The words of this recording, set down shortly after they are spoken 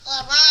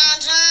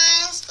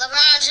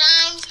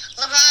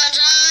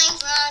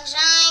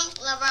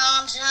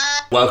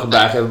Welcome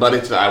back, everybody,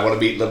 to the I Want to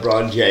Beat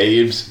LeBron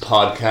James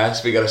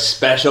podcast. We got a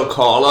special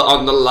caller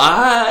on the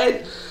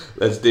line.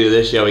 Let's do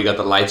this, yo. We got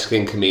the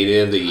light-skinned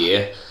comedian of the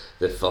year,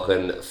 the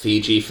fucking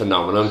Fiji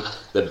phenomenon,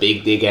 the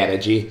big dick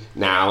energy,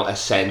 now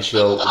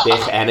essential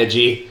dick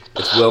energy.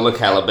 It's Will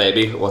Mckellar,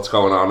 baby. What's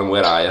going on and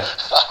where are you?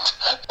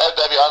 Hey,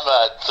 baby,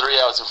 I'm 3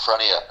 hours in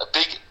front of you. A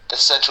big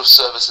essential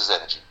services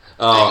energy.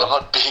 Oh. Big, I'm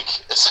not big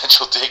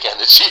essential dick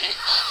energy.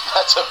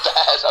 That's a bad.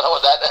 I don't know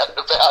what that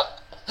about.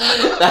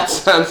 That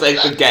sounds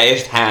like the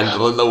gayest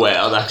handle in the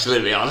world, actually,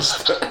 to be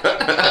honest. That's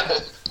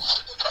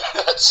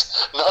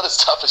not as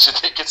tough as you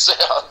think it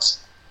sounds.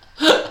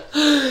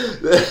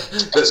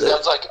 It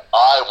sounds like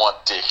I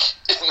want dick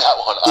in that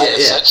one. I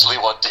essentially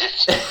want dick.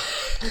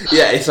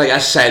 Yeah, it's like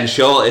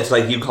essential. It's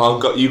like you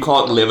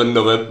can't live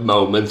another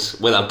moment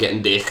without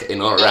getting dick in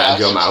or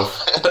around your mouth.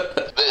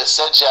 The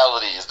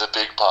essentiality is the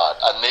big part.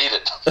 I need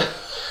it.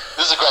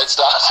 This is a great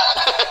start.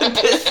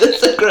 This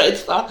is a great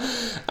start.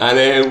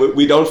 And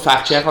we don't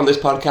fact check on this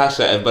podcast,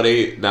 so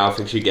everybody now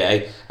thinks you're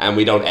gay, and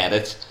we don't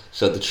edit,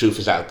 so the truth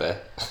is out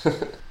there. Yeah,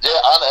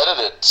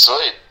 unedited.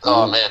 Sweet.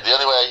 Oh man, the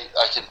only way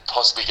I can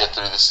possibly get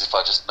through this is if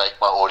I just make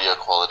my audio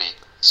quality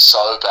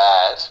so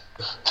bad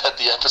that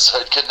the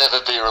episode can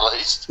never be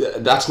released.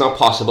 That's not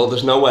possible.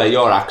 There's no way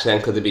your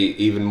accent could be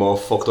even more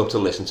fucked up to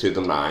listen to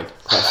than mine.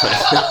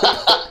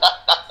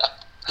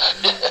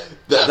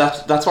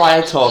 That's why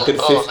I talk in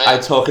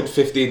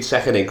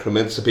 15-second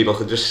increments so people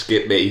can just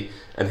skip me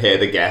and hear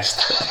the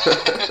guest.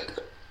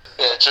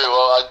 Yeah, true.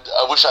 Well,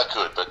 I wish I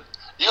could, but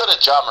you got a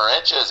Ja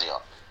Morant jersey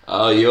on.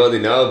 Oh, you already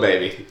know,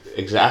 baby.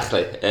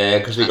 Exactly.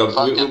 Because we got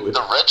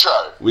the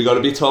retro. We got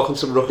to be talking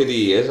some rookie of the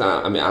years.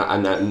 I mean, I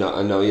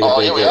know you're. Oh,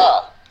 here we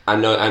are. I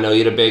know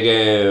you're a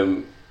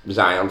big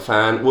Zion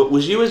fan.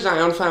 Was you a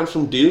Zion fan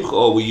from Duke,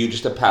 or were you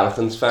just a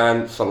Pelicans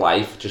fan for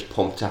life, just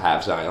pumped to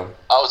have Zion?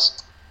 I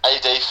was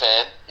AD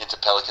fan into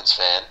Pelicans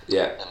fan.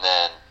 Yeah. And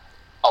then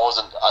I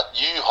wasn't.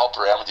 You hop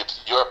around with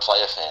you're a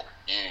player fan.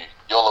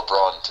 You're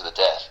LeBron to the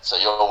death, so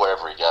you're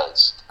wherever he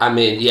goes. I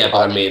mean, yeah,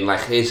 but I mean,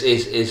 like his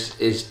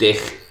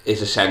dick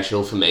is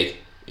essential for me.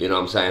 You know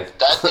what I'm saying?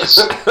 That is.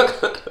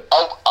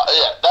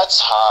 Yeah, that's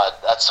hard.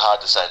 That's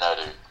hard to say no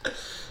to.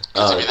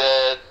 Because he'd be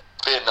there,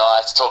 being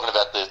nice, talking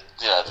about the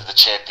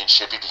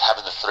championship. He'd be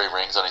having the 3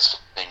 rings on his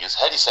fingers.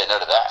 How do you say no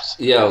to that?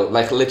 Yo,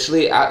 like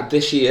literally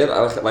this year,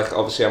 like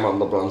obviously I'm on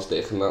LeBron's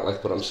dick and that,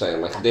 like, but I'm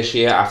saying like this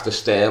year after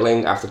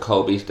Sterling, after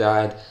Kobe's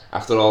died,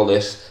 after all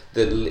this.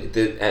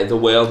 The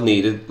world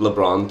needed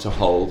LeBron to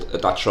hold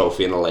that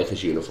trophy in a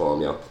Lakers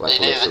uniform, yo. Like, he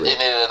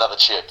needed another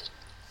chip.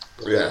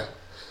 Yeah,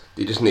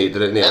 he just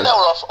needed it. Yeah. And they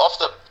were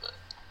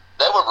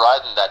they were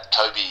riding that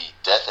Kobe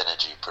death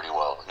energy pretty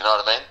well. You know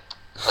what I mean?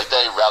 Like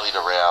they rallied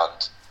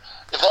around.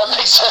 If that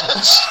makes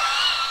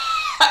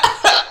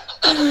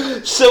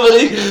sense.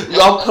 Somebody,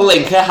 Rob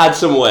Pelinka had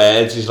some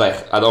words. He's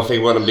like, I don't think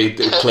we want to beat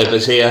the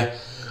Clippers here.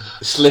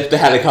 Slip the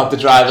helicopter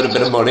driver a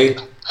bit of money.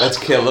 Let's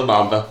kill the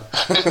Mamba.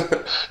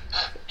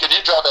 Can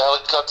you drive a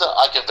helicopter?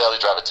 I can barely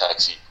drive a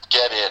taxi.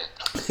 Get in.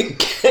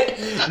 Get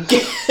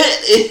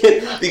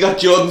in. You got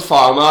Jordan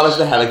Farmer as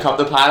the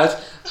helicopter pilot.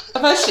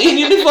 Have I seen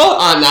you before?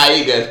 Oh, nah,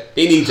 you're good.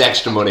 He needs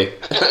extra money.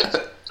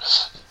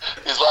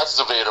 His license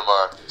will be here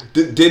tomorrow.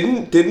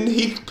 Didn't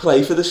he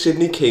play for the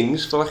Sydney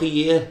Kings for like a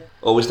year?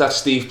 Or was that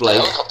Steve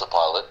Blake? The helicopter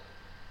pilot?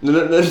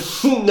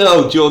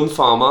 No, Jordan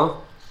Farmer.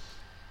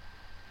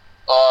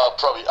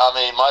 Probably. I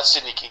mean,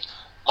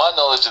 my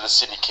knowledge of the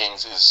Sydney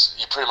Kings is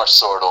you pretty much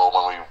saw it all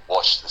when we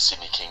watched the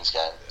Sydney Kings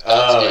game.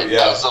 Yeah.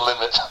 That was the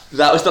limit.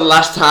 That was the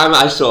last time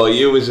I saw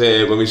you was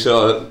when we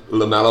saw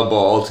LaMelo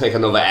Ball take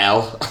another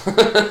L.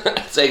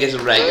 Take it as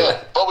a regular.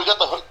 Yeah, but we got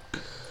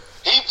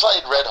he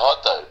played red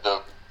hot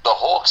though. The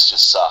Hawks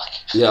just suck.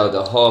 Yeah,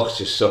 the Hawks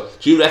just suck.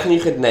 Do you reckon you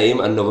could name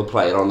another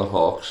player on the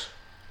Hawks?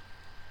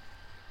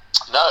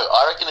 No,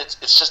 I reckon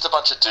it's just a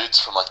bunch of dudes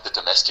from like the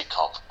domestic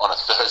comp on a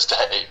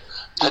Thursday.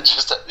 That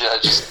just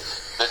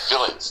they're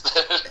villains.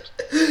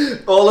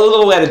 All of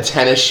them are wearing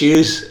tennis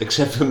shoes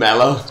except for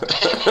Melo. Yeah,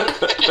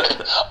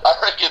 I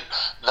reckon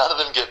none of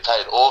them get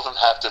paid. All of them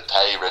have to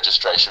pay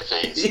registration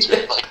fees.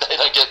 Yeah. Like they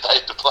don't get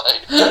paid to play.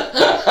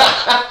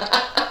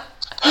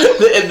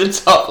 They're in the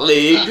top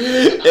league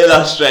in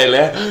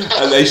Australia,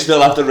 and they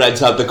still have to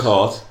rent out the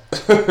court.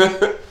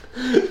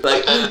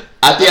 Like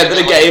at the end of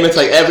the game, it's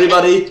like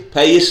everybody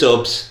pay your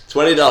subs,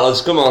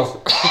 $20. Come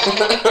on.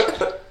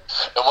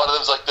 And one of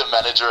them's like the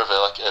manager of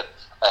a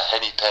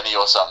Henny Penny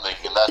or something,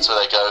 and that's where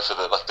they go for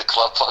the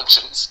club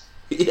functions.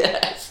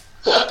 Yes.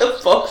 What the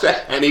fuck's a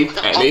Henny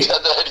Penny?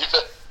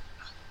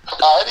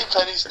 Henny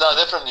Penny's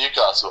they're from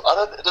Newcastle.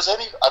 I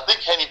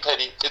think Henny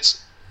Penny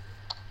it's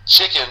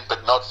chicken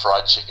but not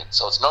fried chicken,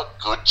 so it's not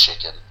good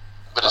chicken,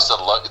 but it's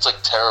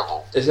like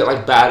terrible. Is it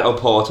like bad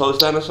Oporto's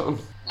then or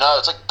something? No,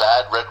 it's like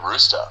bad Red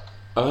Rooster.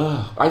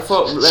 Oh, I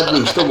thought Red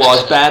Rooster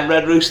was bad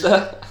Red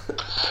Rooster.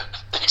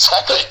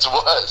 Exactly, it's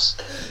worse.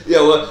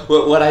 Yeah,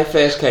 when I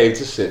first came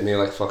to Sydney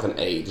like fucking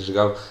ages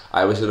ago,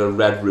 I was in a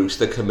Red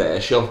Rooster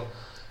commercial.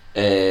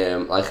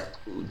 Like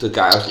the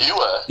guy. You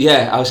were?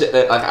 Yeah, I was like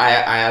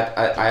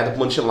I had a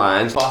bunch of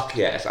lines. Fuck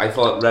yes, I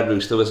thought Red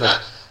Rooster was like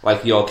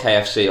like your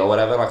KFC or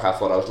whatever. Like I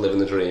thought I was living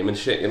the dream and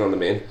shit. You know what I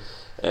mean?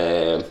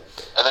 And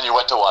then you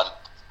went to one.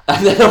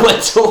 And then I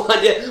went to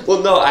one. Yeah.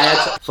 Well, no, I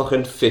had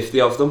fucking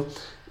 50 of them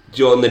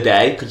during the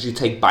day because you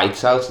take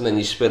bites out and then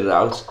you spit it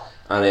out.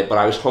 And but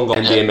I was hung on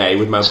MDMA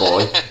with my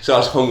boy, so I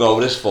was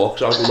hungover as fuck.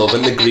 So I was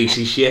loving the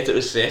greasy shit. It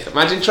was sick.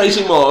 Imagine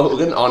Tracy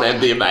Morgan on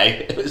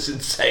MDMA. It was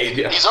insane.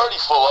 Yeah. He's already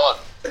full on.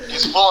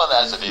 He's full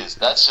on as it is.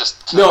 That's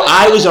just... No,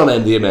 I was on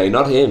MDMA,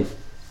 not him.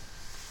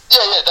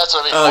 Yeah, that's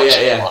what I mean. Oh,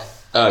 yeah.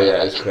 Oh,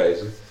 yeah, it's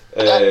crazy.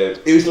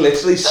 He was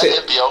literally...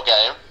 That NBL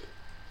game...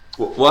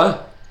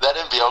 What? That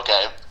NBL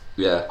game...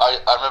 Yeah. I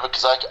remember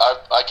because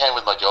I came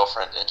with my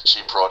girlfriend and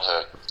she brought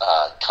her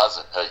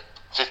cousin, her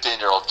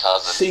 15-year-old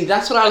cousin. See,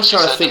 that's what I was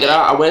trying to figure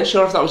out. I wasn't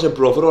sure if that was a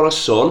brother or a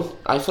son.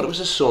 I thought it was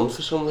a son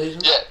for some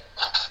reason. Yeah.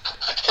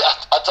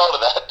 I told her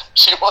that.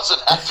 She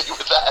wasn't happy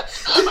with that,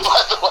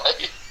 by the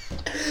way.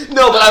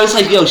 No, but I was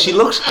like, yo, she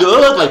looks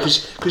good, like,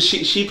 cause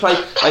she plays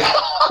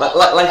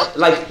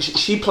like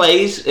she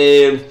plays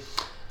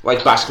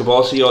like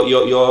basketball. So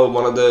you're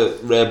one of the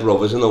rare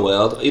brothers in the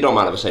world. You don't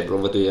mind if I say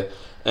brother, do you?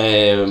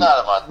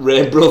 No,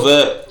 rare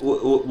brother,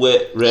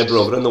 rare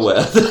brother in the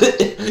world.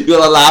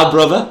 You're a loud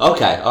brother.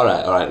 Okay, all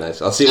right,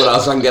 nice. I'll see what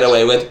else I can get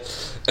away with.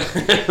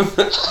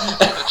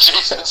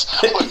 Jesus,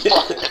 we're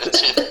 5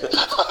 minutes in.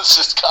 Let's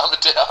just calm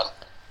it down.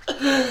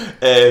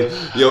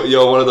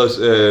 You're one of those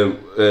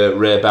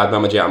rare bad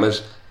mama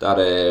jammers that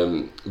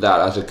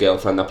has a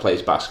girlfriend that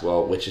plays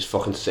basketball, which is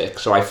fucking sick.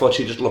 So I thought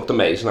she just looked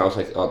amazing. I was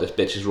like, oh, this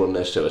bitch is running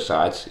her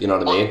suicides. You know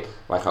what I mean?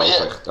 Like I was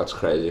like, that's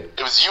crazy.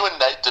 It was you and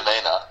Nate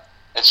Demena,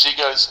 and she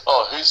goes,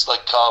 oh, who's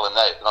like Carl and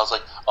Nate? And I was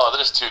like, oh, they're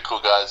just two cool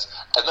guys.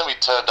 And then we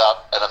turned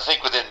up, and I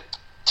think within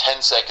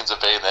 10 seconds of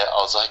being there, I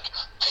was like,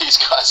 these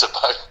guys are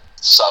both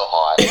so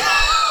high.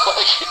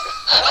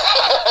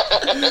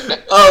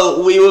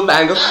 Oh, we were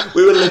mangled.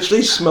 We were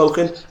literally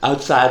smoking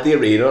outside the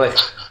arena. Like,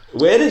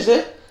 where is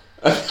it?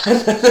 We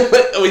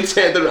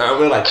turned around.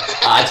 We were like,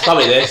 it's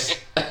probably this.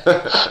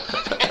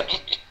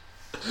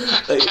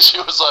 Because she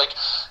was like,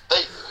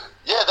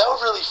 they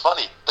were really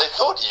funny. They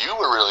thought you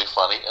were really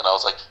funny, and I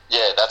was like,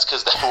 yeah, that's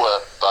because they were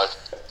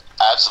both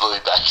absolutely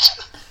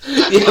baked.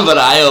 Yeah, but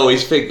I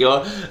always think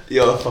you're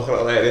fucking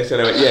hilarious.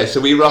 Anyway, yeah, so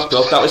we rocked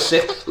up. That was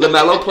sick.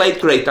 LaMelo played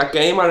great that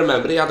game. I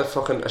remember he had a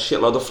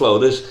shitload of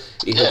floaters.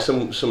 He hit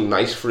some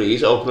nice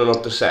threes, opening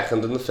up the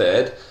second and the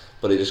third,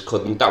 but he just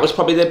couldn't. That was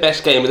probably their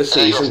best game of the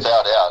season. And he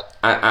got fouled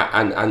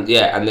And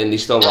out. and then he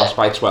still lost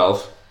by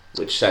 12,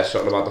 which says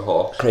something about the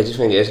Hawks. Crazy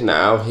thing is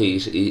now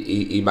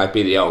he might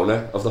be the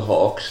owner of the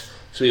Hawks.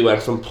 So he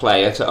went from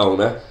player to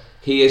owner.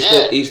 He's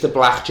the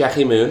Black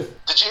Jackie Moon.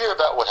 Did you hear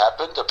about what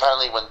happened?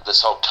 Apparently when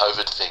this whole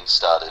COVID thing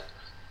started,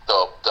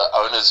 the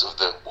owners of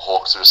the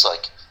Hawks were just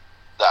like,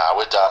 nah,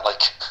 we're done.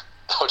 Like,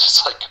 they were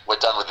just like, we're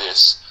done with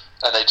this.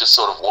 And they just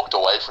sort of walked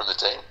away from the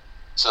team.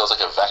 So there was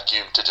like a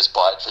vacuum to just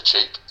buy it for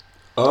cheap.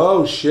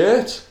 Oh,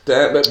 shit.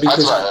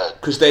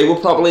 Because they were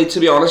probably, to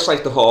be honest,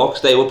 like the Hawks,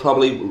 they were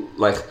probably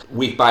like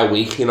week by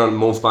week,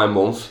 month by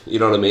month, you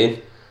know what I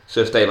mean?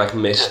 So if they like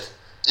missed...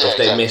 Yeah. If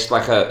they missed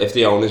if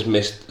the owners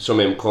missed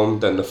some income,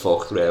 then they're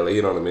fucked, really.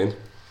 You know what I mean?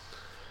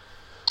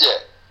 Yeah,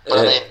 but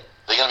I mean,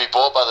 they're going to be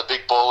bought by the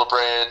Big Baller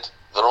brand.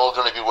 They're all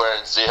going to be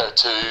wearing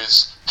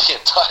ZO2s. The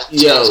entire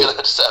team's going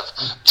to just have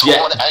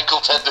torn ankle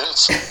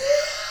tendons.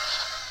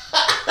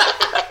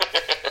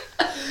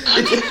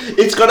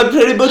 It's going to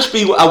pretty much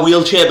be a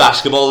wheelchair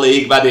basketball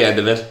league by the end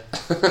of it.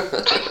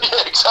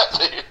 Yeah,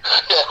 exactly.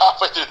 Yeah,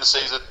 halfway through the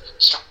season,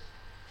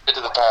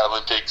 into the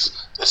Paralympics.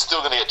 They're still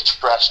going to get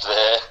trashed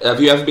there. Have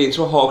you ever been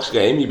to a Hawks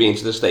game? You been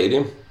to the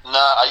stadium?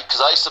 No,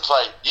 because I used to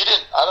play...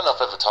 I don't know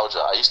if I ever told you.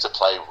 I used to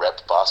play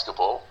rep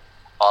basketball.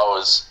 I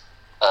was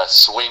a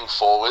swing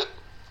forward.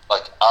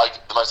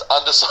 The most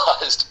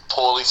undersized,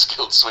 poorly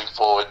skilled swing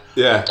forward.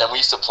 Yeah. And we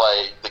used to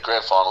play the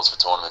grand finals for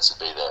tournaments and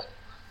be there.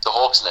 The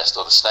Hawks Nest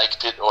or the Snake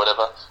Pit or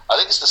whatever. I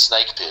think it's the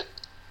Snake Pit.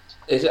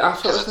 Is it? I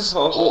thought it was the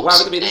Hawks. Why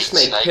would it be the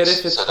Snake Pit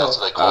if it's... So that's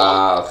what they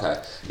call it. Okay.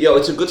 Yo,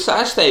 it's a good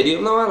sized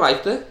stadium though. I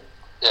liked it.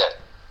 Yeah.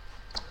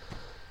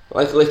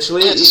 Like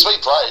literally, it's a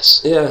sweet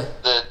place. Yeah.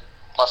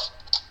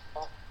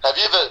 Have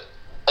you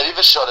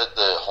ever shot at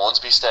the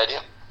Hornsby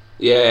Stadium?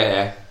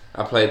 Yeah,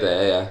 I played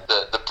there. Yeah.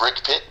 The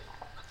Brickpit.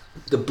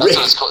 The Brick.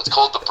 That's what it's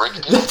called. The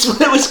Brickpit. That's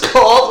what it was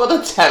called. What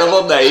a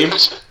terrible name.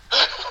 Because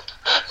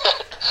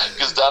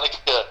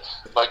Danica,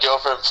 my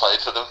girlfriend, played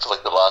for them for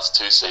like the last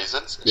 2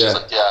 seasons. And she's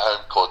like,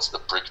 home court's the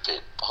Brickpit.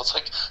 I was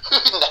like, who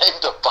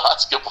named a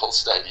basketball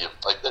stadium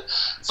like that?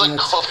 It's like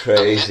that's called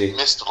crazy. the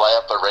Missed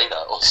Layup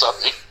Arena or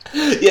something.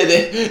 Yeah,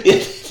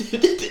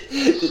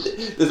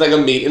 there's like a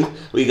meeting.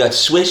 We got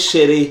Swiss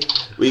City,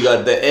 we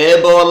got the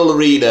Airborne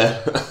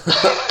Arena,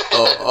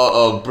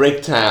 or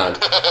Bricktown.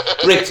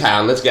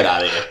 Bricktown, let's get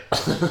out of here.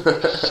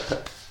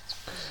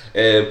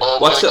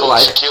 What's it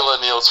like? Shaquille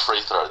O'Neal's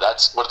free throw.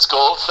 That's what it's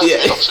called.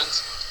 That's the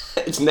options.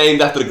 It's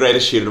named after the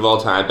greatest shooter of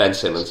all time, Ben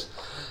Simmons.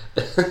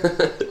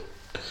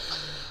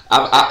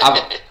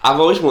 I've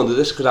always wondered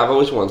this because I've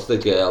always wanted a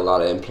girl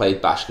that played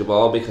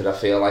basketball because I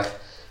feel like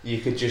you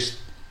could just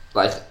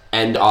like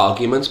end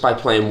arguments by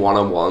playing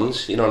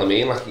one-on-ones. You know what I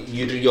mean? Like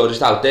you're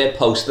just out there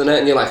posting it,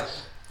 and you're like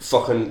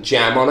fucking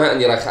jam on it,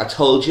 and you're like, I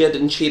told you I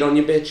didn't cheat on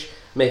you, bitch.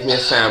 Make me a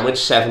sandwich,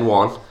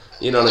 7-1.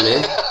 You know what I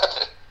mean?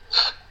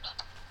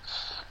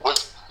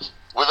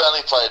 We've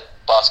only played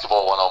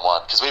basketball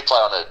one-on-one because we play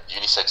on a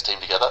unisex team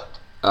together.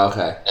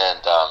 Okay.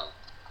 And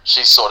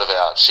she's sort of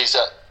out. She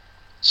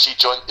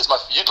joined.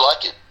 You'd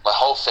like it. My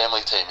whole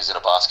family team is in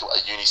a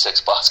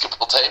unisex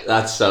basketball team.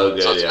 That's so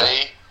good. So it's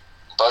me.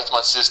 Both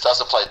my sis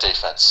doesn't play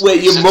defense.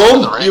 Wait, your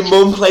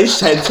mum plays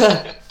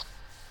centre?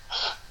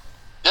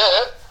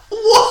 Yeah.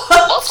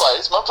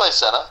 What? Mum plays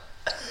centre.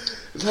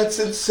 That's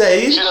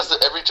insane. She does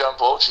every jump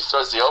ball. She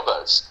throws the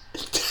elbows.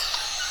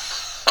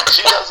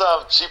 She does.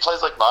 She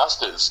plays like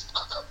masters.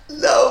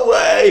 No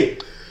way.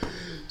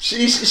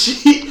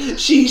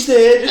 She's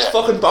there just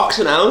fucking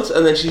boxing out,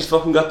 and then she's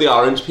fucking got the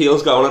orange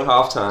peels going at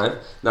half time.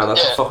 Now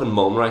that's a fucking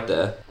mum right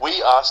there.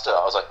 We asked her.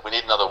 I was like, we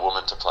need another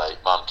woman to play.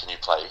 Mum, can you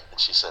play? And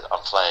she said, I'm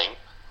playing,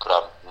 but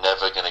I'm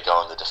never going to go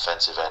on the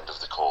defensive end of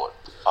the court.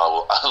 I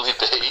will only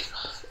be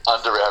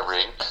under our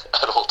ring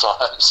at all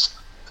times.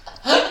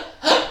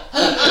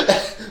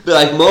 Be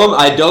like, Mum,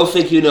 I don't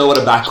think you know what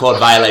a backcourt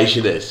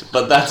violation is,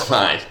 but that's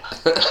fine.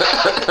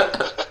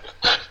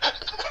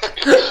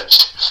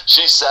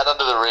 She sat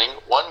under the ring.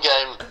 One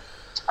game,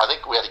 I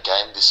think we had a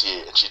game this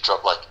year, and she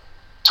dropped like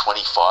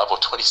 25 or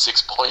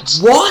 26 points.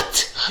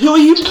 What? Who are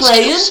you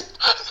playing?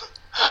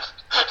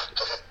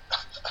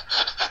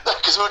 No,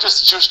 because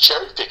she was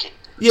cherry picking.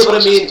 Yeah, so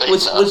but I mean,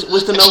 was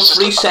there no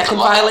 3-second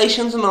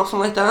violations or nothing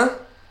like that?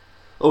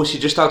 Or was she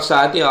just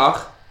outside the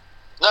arc?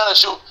 No,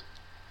 she'll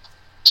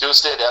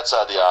stand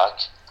outside the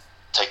arc,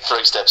 take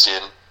 3 steps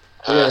in.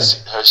 Her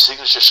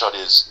signature shot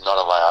is not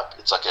a layup.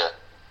 It's like a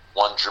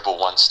 1 dribble,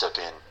 1 step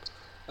in.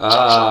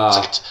 It's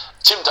like a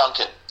Tim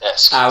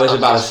Duncan-esque. I was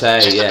about to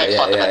say,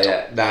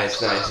 yeah.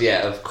 Nice,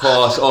 yeah, of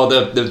course. Or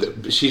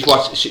she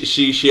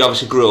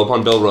obviously grew up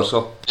on Bill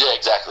Russell. Yeah,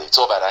 exactly. It's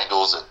all about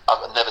angles, and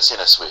I've never seen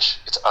her swish.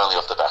 It's only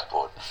off the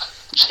backboard.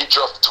 She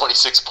dropped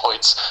 26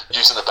 points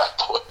using the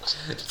backboard.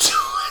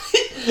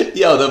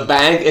 Yo, the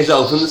bank is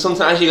open.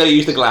 Sometimes you gotta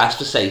use the glass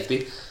for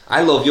safety.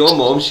 I love your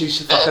mum.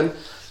 She's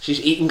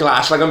eating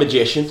glass like a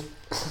magician.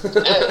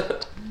 Yeah.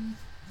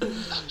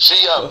 She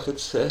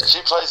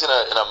plays in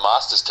a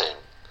Masters team.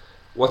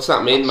 What's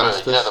that mean,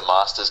 Masters? You know the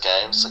Masters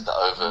games, like the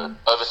over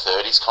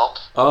 30s comp.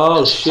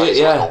 Oh shit! Plays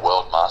Yeah. like a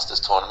World Masters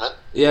tournament.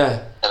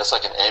 Yeah. And it's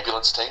like an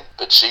ambulance team,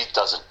 but she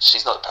doesn't.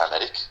 She's not a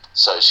paramedic,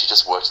 so she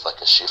just works like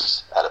a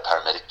shift at a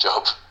paramedic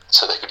job,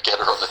 so they could get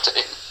her on the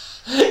team.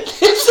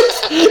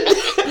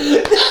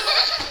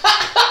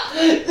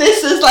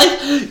 This is like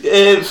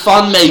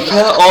Fun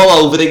Maker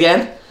all over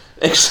again.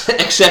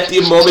 Except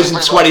your mum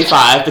isn't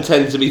 25,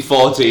 pretending to be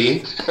 14.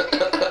 Yeah,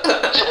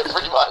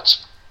 pretty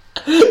much.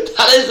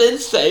 That is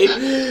insane.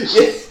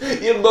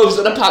 Your mum's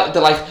in a pack.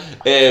 They're like,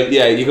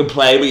 yeah, you can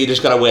play, but you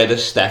just gotta wear the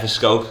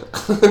stethoscope.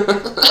 Yeah,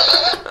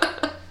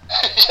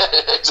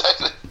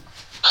 exactly.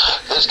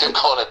 They just kept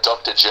calling her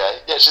Dr. J.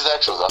 Yeah, she's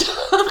actual Dr. J.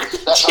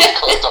 That's how they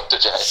call her Dr.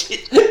 J.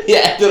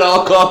 Yeah, they're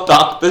all called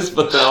doctors,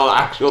 but they're all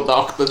actual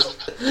doctors.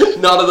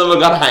 None of them have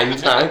got hang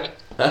time.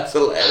 That's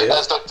hilarious.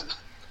 That's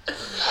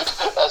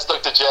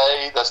Dr. J,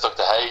 that's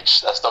Dr.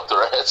 H, that's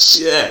Dr. S.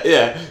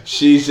 Yeah.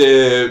 She's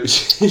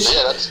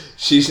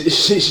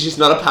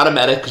not a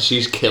paramedic because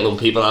she's killing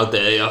people out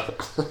there, yeah.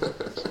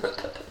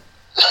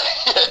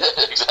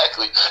 Yeah,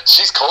 exactly.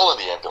 She's calling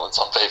the ambulance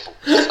on people.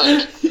 Like,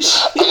 I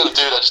got a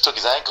dude that just took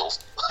his ankles.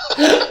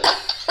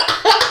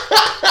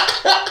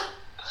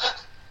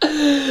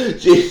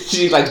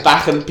 She's like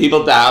backing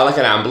people down like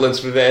an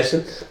ambulance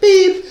reversing.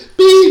 Beep,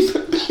 beep,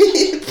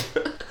 beep.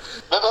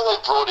 Remember they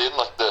brought in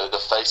like the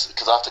face,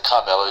 because after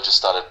Carmelo just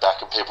started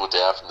backing people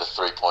down from the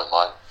 3-point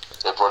line,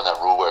 they brought in that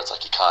rule where it's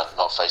like you can't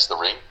not face the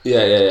ring.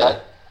 Yeah.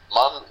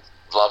 Mum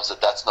loves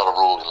that that's not a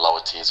rule in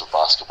lower tiers of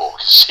basketball,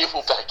 because she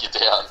will back you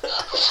down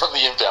from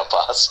the inbound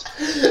pass.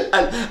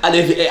 And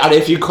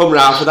if you come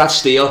round for that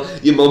steal,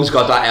 your mum's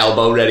got that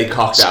elbow ready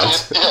cocked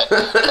out. Yeah,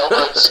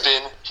 elbow,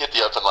 spin, hit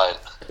the open lane.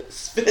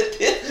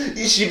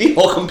 You should be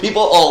hooking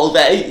people all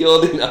day, you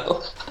already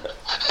know.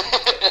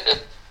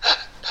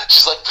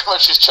 She's like, pretty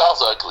much, she's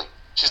Charles Oakley.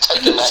 She's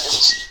taking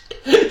names.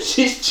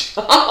 She's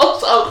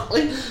Charles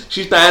Oakley.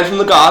 She's banned from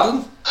the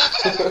garden.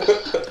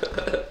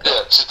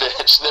 Yeah, she's banned.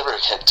 She's never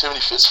again. Too many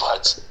fist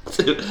fights.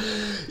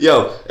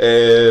 Yo,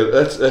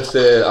 let's.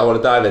 I want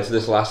to dive into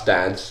this Last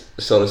Dance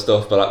sort of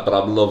stuff, but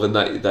I'm loving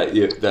that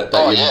your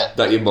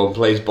mum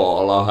plays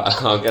ball. I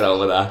can't get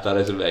over that. That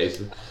is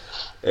amazing.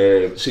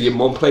 So your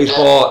mum plays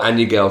ball and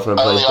your girlfriend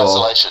plays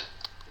ball. Isolation.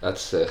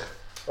 That's sick.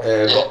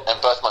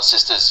 And both my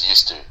sisters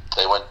used to.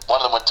 One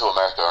of them went to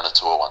America on a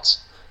tour once.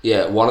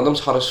 Yeah, one of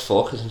them's hot as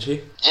fuck, isn't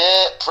she? Yeah,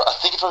 I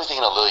think you're probably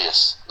thinking of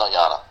Lilius, not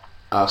Yana.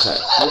 Okay.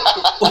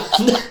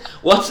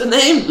 What's the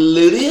name?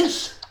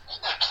 Ludius?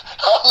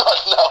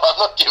 I'm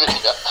not giving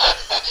you.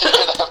 You're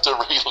going to have to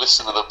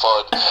re-listen to the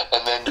pod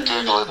and then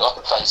Google it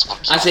on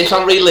Facebook. As if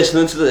I'm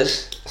re-listening to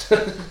this.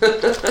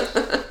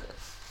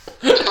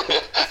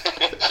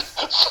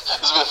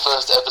 This will be the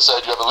first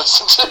episode you ever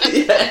listen to.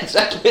 Yeah,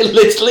 exactly.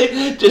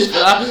 Literally, just for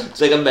that. It's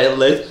like a male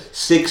list.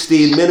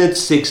 16 minutes,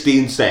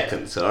 16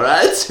 seconds.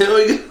 Alright? Here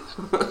we go.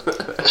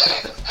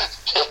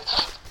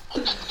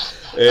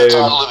 The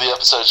title of the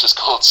episode is just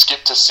called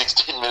Skip to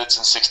 16 minutes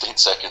and 16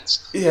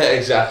 seconds. Yeah,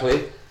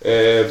 exactly.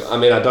 I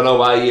mean, I don't know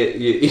why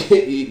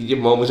your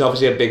mum was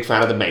obviously a big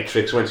fan of The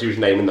Matrix when she was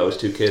naming those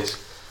two kids.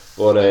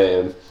 But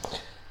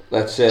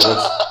let's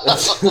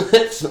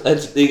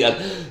think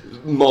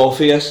of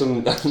Morpheus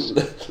and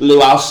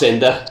Lou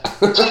Alcindor.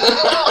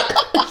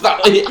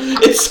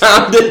 It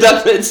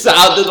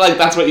sounded like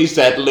that's what you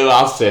said, Lou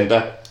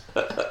Alcindor.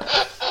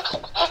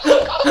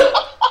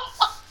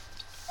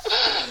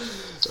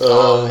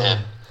 Oh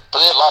man! But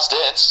yeah, Last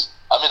Dance.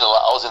 I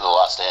was in the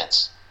Last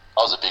Dance.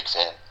 I was a big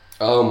fan.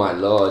 Oh my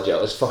lord,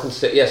 yo, it's fucking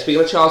sick. Yeah,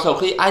 speaking of Charles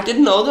Oakley, I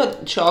didn't know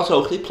that Charles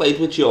Oakley played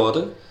with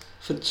Jordan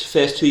for the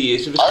first 2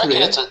 years of his career.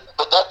 When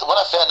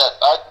I found that,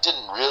 I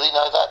didn't really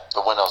know that.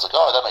 But when I was like,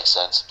 oh, that makes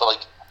sense. But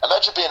like,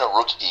 imagine being a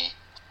rookie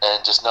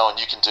and just knowing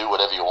you can do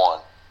whatever you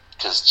want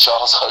because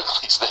Charles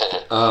Oakley's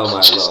there. Oh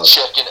my just lord!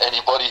 Checking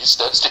anybody who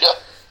steps to you.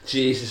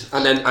 Jesus,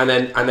 and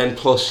then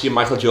plus you're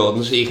Michael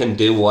Jordan, so you can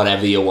do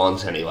whatever you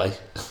want anyway.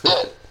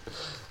 Yeah.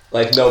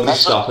 Like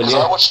nobody's stopping you.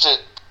 I watched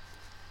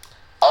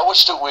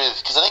it with,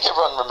 because I think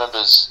everyone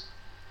remembers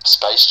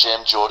Space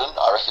Jam Jordan.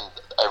 I reckon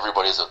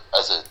everybody as a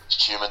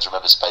humans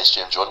remember Space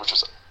Jam Jordan, which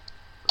was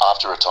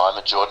after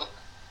retirement Jordan.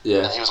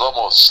 Yeah. And he was a lot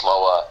more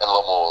slower and a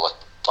lot more like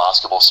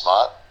basketball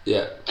smart.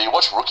 Yeah. But you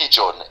watch rookie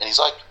Jordan, and he's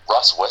like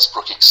Russ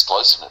Westbrook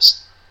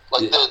explosiveness.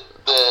 Like the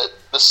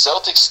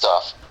Celtics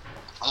stuff,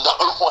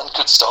 no one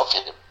could stop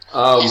him.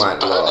 Oh he's my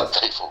lord!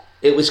 People.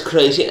 It was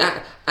crazy,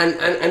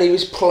 and he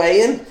was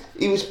playing.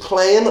 He was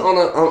playing on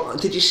a.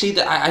 Did you see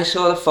that? I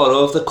saw a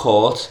photo of the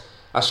court.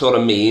 I saw a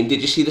meme.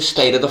 Did you see the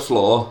state of the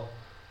floor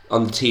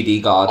on the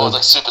TD Garden? Oh, it was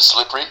like super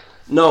slippery.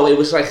 No, it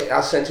was like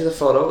I sent you the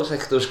photo. It was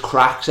like there was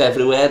cracks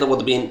everywhere. There would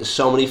have been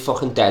so many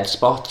fucking dead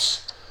spots.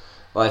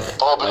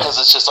 Because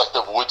it's just like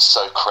the wood's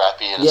so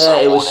crappy and yeah,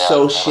 it was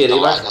so shitty.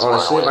 Like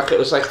honestly, like it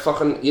was like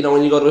fucking. You know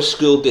when you go to a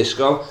school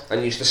disco and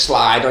you used to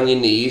slide on your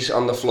knees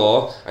on the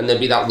floor and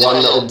there'd be that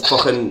one little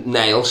fucking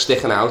nail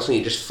sticking out and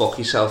you just fuck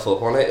yourself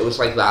up on it. It was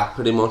like that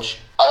pretty much.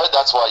 I heard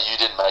that's why you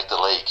didn't make the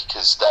league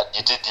because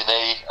you did your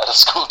knee at a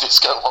school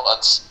disco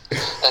once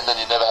and then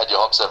you never had your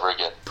hops ever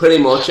again. Pretty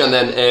much, and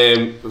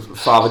then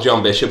Father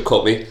John Bishop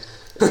cut me.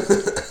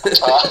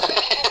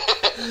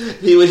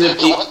 He was a.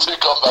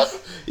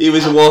 He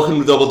was a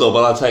walking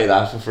double-double, I'll tell you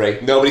that for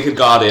free. Nobody could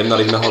guard him, not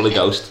even the Holy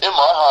Ghost. In my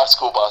high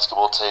school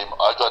basketball team,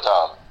 I got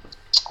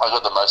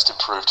the most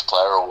improved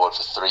player award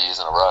for 3 years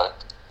in a row.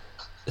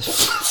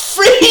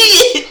 3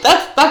 years?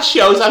 That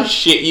shows how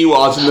shit you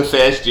was in the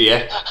first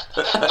year.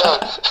 No, and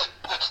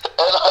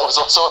I was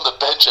also on the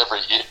bench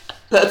every year.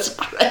 That's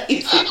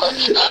crazy.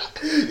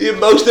 You're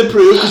most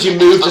improved because you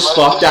moved the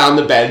spot down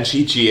the bench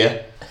each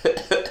year. No,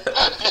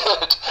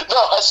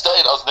 I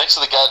stayed. I was next to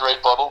the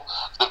Gatorade bottle,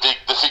 the big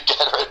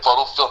Gatorade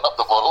bottle, filling up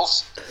the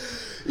bottles.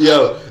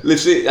 Yo,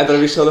 literally, I don't know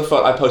if you saw the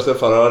photo. I posted a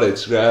photo on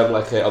Instagram,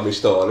 on my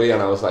story,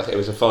 and I was like, it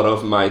was a photo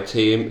of my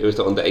team. It was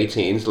the under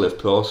 18s,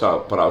 Liverpool.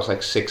 But I was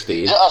like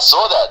 16. Yeah, I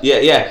saw that.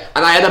 Yeah,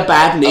 and I had a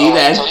bad knee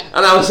then,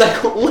 and I was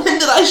like, when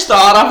did I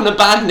start having a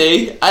bad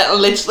knee? I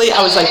was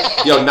like,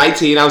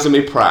 19. I was in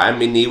my prime.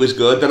 My knee was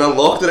good. Then I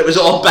looked, and it was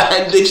all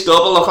bandaged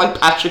up. I looked like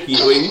Patrick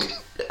Ewing.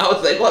 I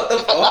was like, what the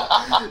fuck?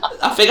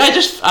 I think I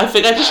just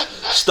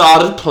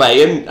started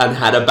playing and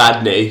had a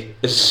bad knee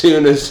as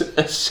soon as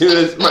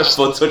my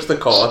foot touched the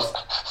court.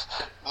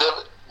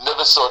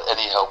 Never sought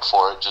any help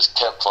for it, just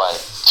kept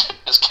playing.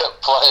 Just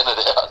kept playing it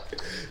out.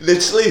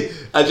 Literally,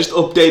 I just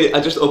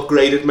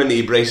upgraded my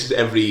knee braces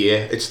every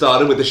year. It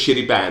started with a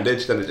shitty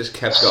bandage, then it just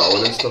kept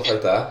going and stuff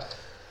like that.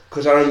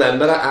 Because I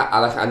remember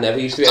I never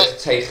used to be able to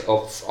take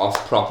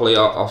off properly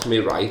off me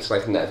right,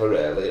 like never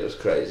really. It was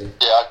crazy.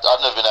 Yeah,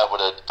 I've never been able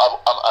to.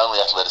 I'm only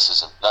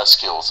athleticism, no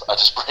skills. I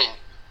just bring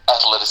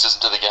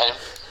athleticism to the game,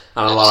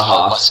 and a lot of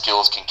heart. My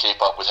skills can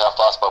keep up with how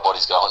fast my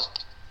body's going.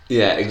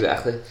 Yeah,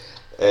 exactly.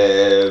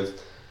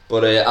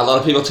 But a lot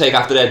of people take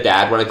after their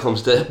dad when it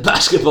comes to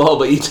basketball,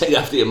 but you take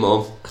after your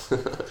mum. Yeah,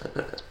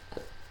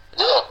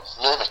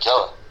 Will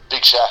Mckellar,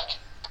 Big Shaq.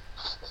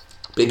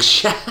 Big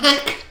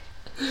Shaq.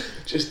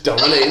 Just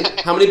dominating.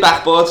 How many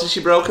backboards has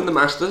she broken the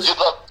Masters?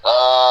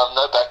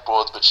 No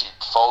backboards, but she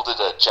folded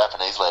a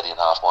Japanese lady in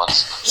half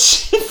once.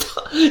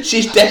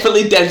 She's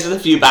definitely dented a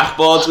few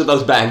backboards with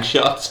those bank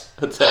shots,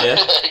 I'll tell you.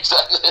 Yeah,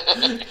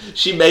 exactly.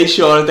 She made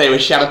sure that they were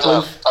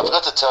shatterproof. I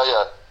forgot to tell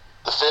you,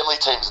 the family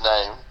team's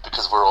name,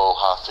 because we're all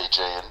half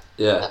Fijian,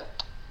 and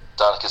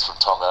Danika's from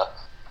Tonga,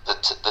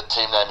 the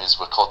team name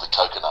we're called the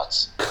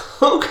Coconuts.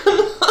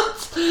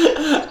 Coconuts?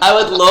 I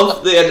would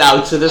love the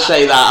announcer to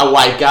say that, a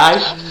white guy,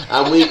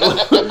 and we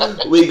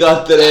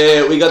got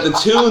the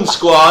Toon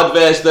Squad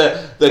versus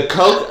the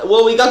Coke.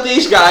 Well, we got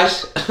these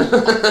guys. They're having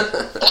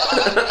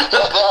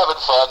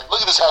fun.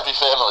 Look at this happy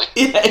family.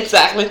 Yeah,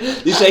 exactly.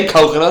 You say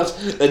coconuts,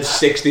 and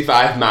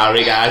 65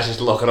 Maori guys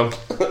just look at them.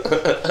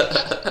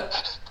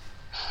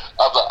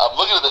 I'm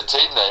looking at the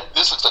team name.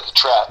 This looks like a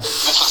trap.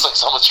 This looks like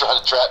someone's trying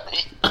to trap me.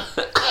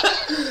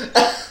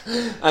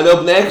 And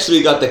up next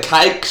we got the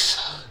Kikes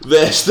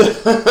versus the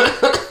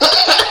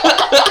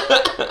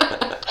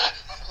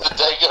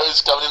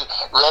Dagos coming in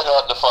red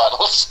hot in the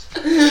finals.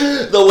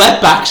 the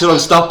Wetbacks are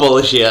unstoppable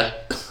this year.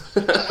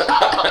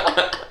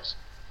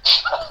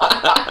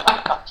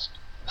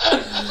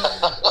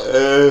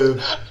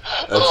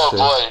 Oh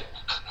boy.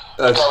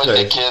 That's Can't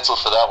crazy. get cancelled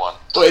for that one.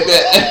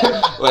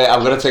 Wait,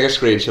 I'm going to take a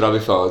screenshot on my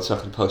phone so I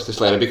can post this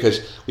later,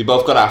 because we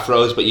both got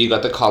afros, but you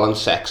got the Colin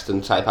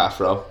Sexton type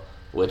afro,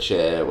 which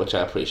I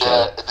appreciate.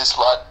 Yeah, this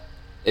light.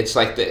 It's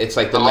like the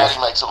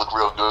lighting makes it look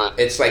real good.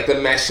 It's like the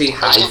messy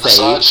high keep the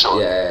side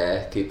short.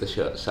 Yeah, keep the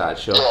side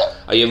short. Yeah.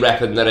 Are you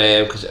repping the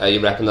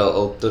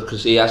little,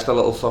 because he has the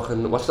little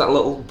fucking, what's that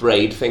little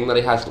braid thing that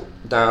he has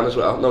down as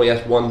well? No, he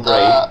has one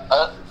braid.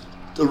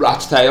 The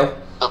rat's tail.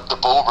 The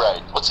bull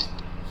braid. What's he?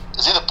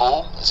 Is he the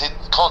bull? Is he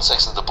Colin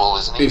Sexton's the bull,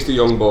 isn't he? He's the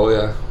young bull,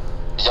 yeah.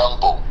 The young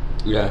bull.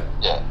 Yeah.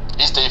 Yeah.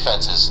 His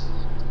defense is.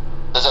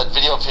 There's that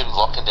video of him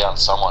locking down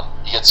someone.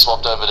 He gets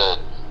swapped over to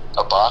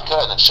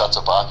Ibaka and then shuts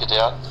Ibaka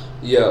down.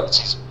 Yeah.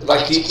 He's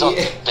on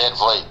Van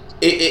Vliet.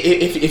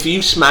 If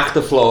you smack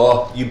the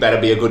floor, you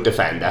better be a good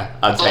defender.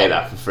 I'll tell you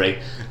that for free.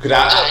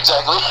 Yeah,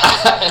 exactly.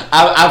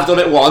 I've done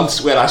it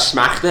once where I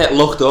smacked it,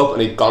 looked up,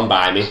 and he'd gone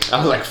by me. I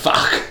was like,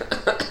 fuck.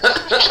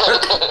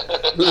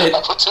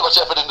 I put too much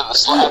effort into the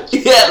slap.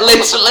 Yeah,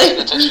 literally.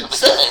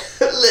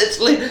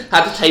 Literally.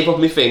 Had to tape up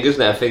my fingers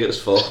now, I think it was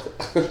full.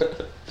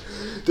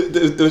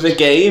 There was a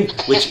game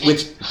which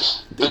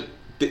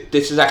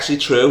this is actually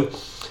true.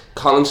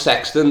 Colin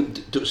Sexton,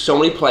 so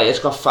many players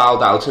got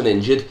fouled out and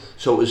injured,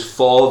 so it was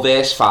 4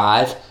 versus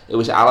 5. It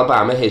was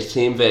Alabama, his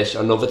team, versus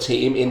another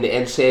team in the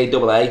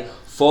NCAA.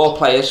 4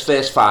 players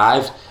versus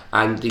 5,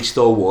 and he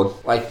still won.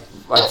 Like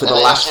for the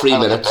last 3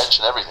 minutes.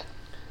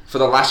 For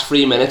the last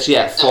 3 minutes,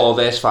 4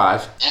 versus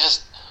 5.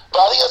 But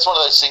I think that's one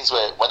of those things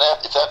where if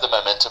they have the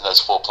momentum, those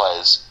 4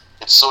 players,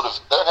 it's sort of,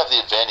 they don't have the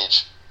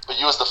advantage, but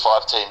you as the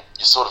 5 team,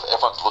 you sort of,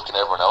 everyone's looking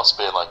at everyone else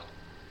being like,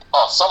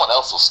 oh, someone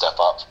else will step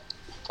up.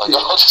 Like,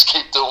 I'll just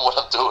keep doing what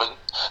I'm doing.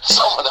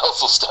 Someone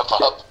else will step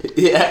up.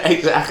 Yeah,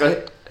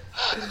 exactly.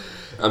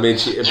 I mean,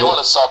 you want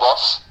to sub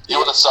off? You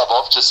want to sub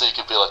off just so you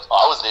can be like,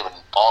 I wasn't even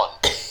on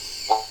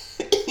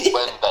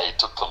when they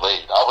took the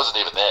lead. I wasn't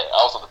even there.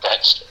 I was on the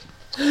bench.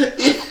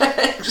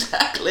 Yeah,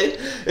 exactly.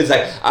 It's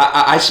like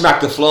I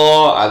smacked the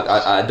floor.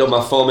 I done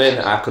my thumb in.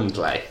 I couldn't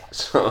play.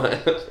 So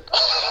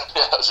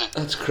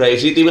that's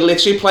crazy. They were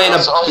literally playing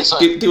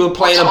they were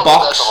playing a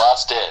box. The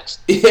Last Dance.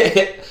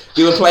 Yeah,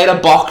 they were playing a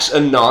box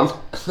and none.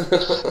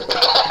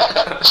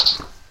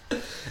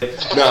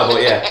 No,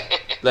 but yeah.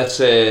 Let's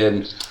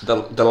the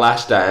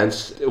Last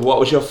Dance. What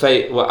was your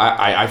favourite? Well,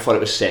 I thought it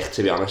was sick,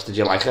 to be honest. Did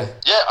you like it?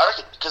 Yeah, I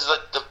reckon because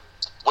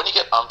when you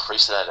get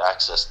unprecedented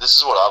access, this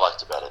is what I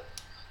liked about it.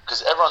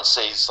 Because everyone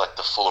sees like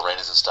the full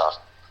arenas and stuff.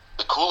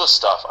 The coolest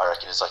stuff, I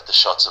reckon, is like the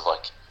shots of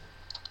like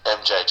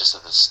MJ just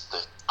at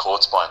the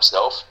courts by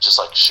himself, just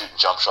like shooting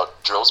jump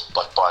shot drills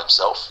like by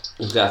himself.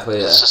 Exactly.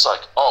 Yeah. It's just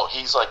like, oh,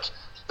 he's like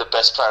the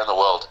best player in the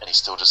world, and he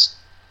still just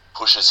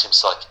pushes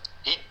himself. Like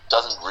he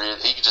doesn't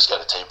really. He can just go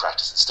to team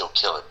practice and still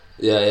kill it.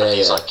 Yeah.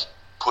 He's like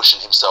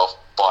pushing himself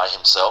by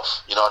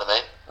himself. You know what I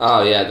mean?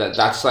 Oh yeah,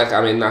 that's like,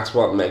 I mean, that's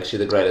what makes you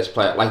the greatest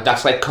player. Like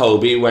that's like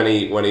Kobe when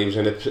he was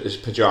in his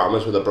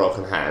pajamas with a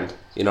broken hand.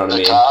 You know what I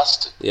mean? The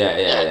cast.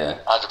 Yeah.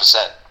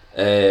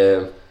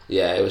 100%.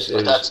 Yeah, it was.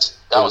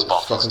 That was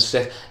bonkers. Fucking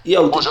sick.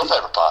 Yo, what was your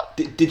favourite part?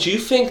 Did you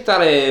think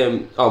that?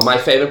 My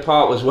favourite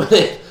part was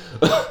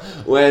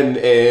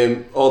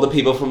when all the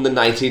people from the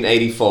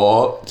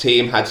 1984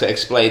 team had to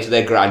explain to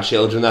their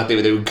grandchildren that they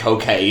were doing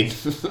cocaine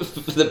for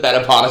the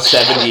better part of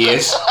 7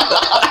 years.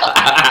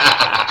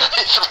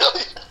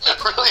 It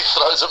really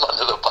throws him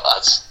under the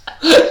bus.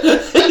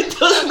 He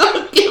does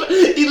not give.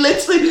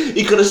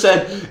 He could have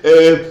said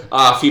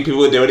a few people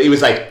were doing it. He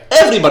was like,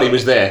 everybody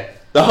was there,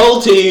 the whole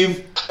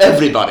team,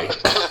 everybody. They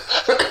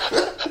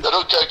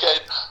do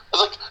cocaine. It's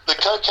like the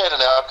cocaine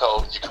and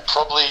alcohol, you could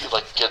probably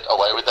like get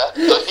away with that.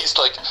 But he's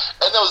like,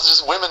 and there was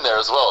just women there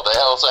as well. They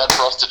also had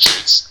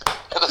prostitutes,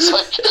 and it's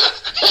like you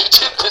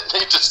didn't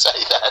need to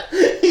say that.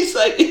 He's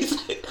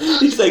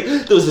like,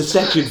 there was a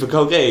section for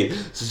cocaine,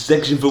 there's a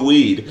section for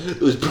weed,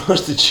 there was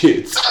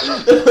prostitutes.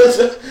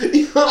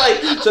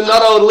 So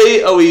not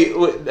only are we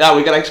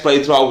gotta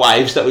explain to our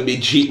wives that we've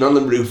been cheating on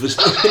them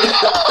ruthlessly.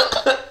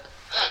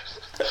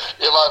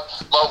 Yeah,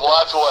 my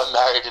wife who I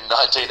married in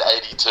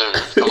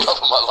 1982, the love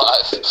of my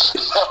life.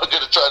 Now I'm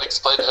going to try and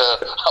explain to her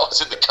I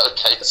was in the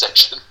cocaine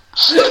section.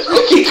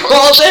 He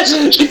called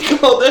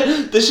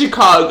it the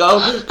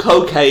Chicago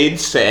Cocaine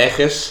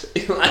Circus.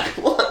 You're like,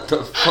 what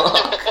the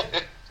fuck?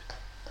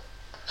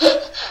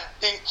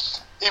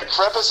 He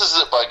prefaces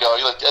it by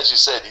going, like, as you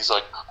said, he's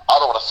like, I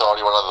don't want to throw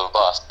anyone under the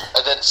bus,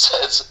 and then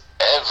says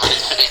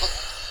everything.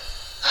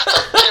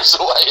 Gives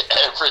away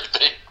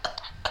everything.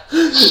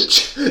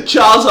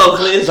 Charles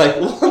Oakley is like,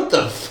 what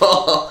the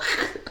fuck?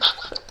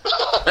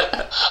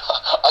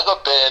 I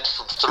got banned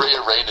from 3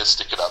 arenas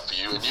sticking up for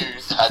you, and you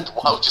had.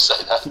 Why would you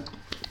say that?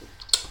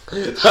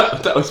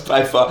 that was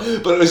by far,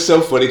 but it was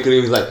so funny because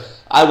he was like,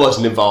 I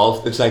wasn't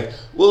involved. It's like,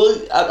 well,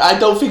 I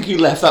don't think you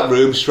left that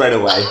room straight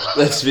away.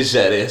 Let's be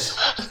serious.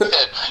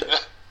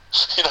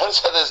 You notice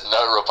how there's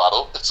no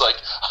rebuttal? It's like,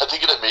 I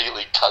think it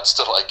immediately cuts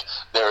to like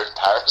they're in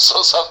Paris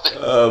or something.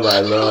 Oh my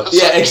lord.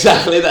 Yeah, like...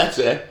 exactly, that's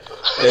it.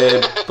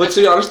 But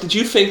to be honest, did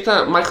you think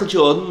that Michael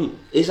Jordan,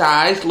 his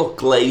eyes looked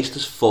glazed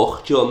as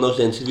fuck during those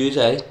interviews,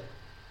 eh?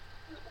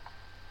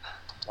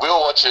 We were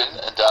watching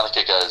and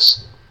Danica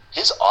goes,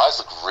 his eyes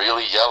look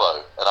really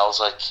yellow. And I was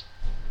like,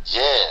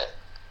 yeah.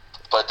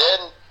 But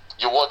then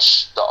you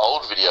watch the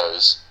old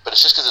videos, but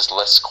it's just because it's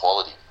less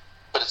quality.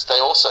 But they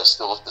also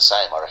still look the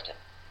same, I reckon.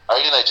 I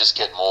reckon they just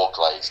get more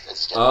glazed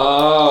as you get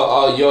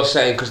older. You're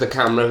saying because the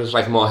camera is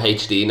like more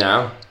HD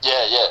now?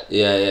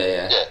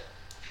 Yeah.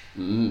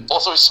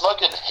 Also, he's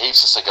smoking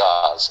heaps of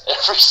cigars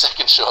every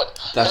second shot.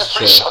 That's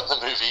every true. shot in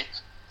the movie,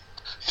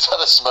 he's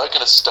either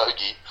smoking a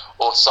stogie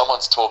or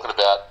someone's talking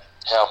about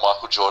how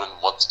Michael Jordan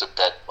wants to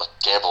bet, like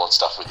gamble and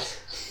stuff with him.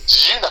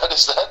 Did you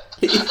notice that?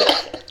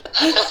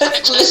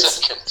 Every 2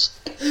 seconds.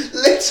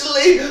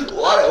 Literally,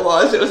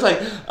 what it was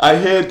like, I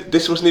heard,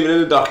 this wasn't even in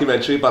the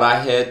documentary, but I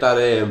heard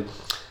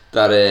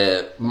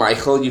that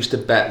Michael used to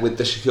bet with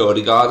the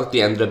security guard at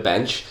the end of the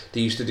bench.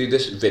 They used to do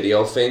this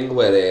video thing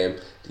where,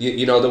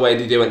 you know the way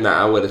they do it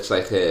now, where it's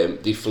like,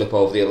 they flip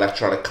over the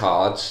electronic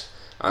cards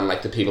and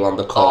like the people on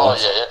the court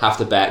have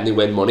to bet and they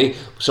win money.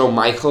 So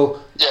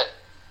Michael...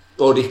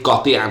 already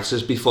got the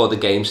answers before the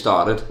game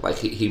started. Like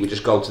he would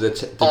just go to the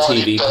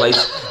TV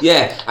place,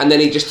 and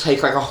then he'd just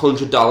take like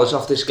 $100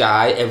 off this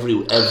guy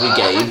every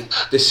game.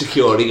 This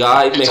security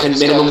guy making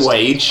minimum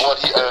wage. What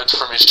he earned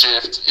from his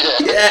shift,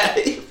 yeah,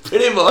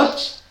 pretty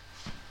much.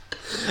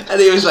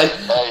 And he was like,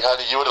 "Hey,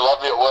 honey, you would have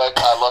loved me at work.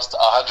 I lost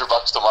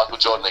 $100 to Michael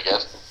Jordan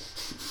again."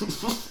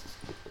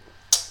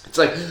 It's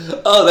like,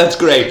 oh, that's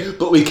great,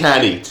 but we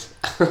can't eat.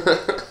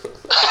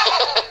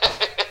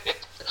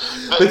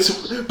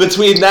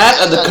 Between that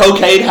and the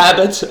cocaine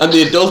habit and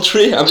the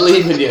adultery, I'm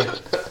leaving you. I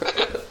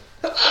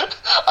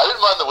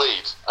didn't mind the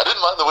weed. I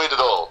didn't mind the weed at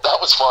all. That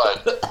was fine.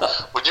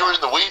 When you were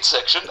in the weed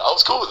section, I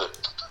was cool with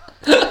it.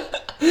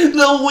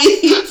 The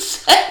weed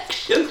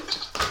section.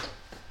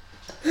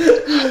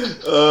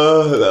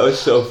 Oh, that was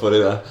so funny.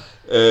 That.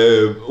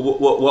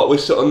 What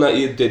was something that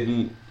you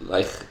didn't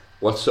like?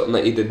 What's something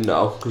that you didn't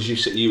know? Because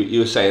you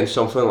were saying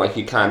something like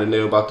you kind of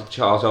knew about the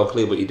Charles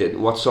Oakley, but you didn't.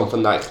 What's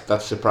something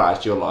that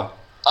surprised you a lot?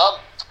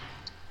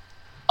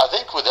 I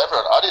think with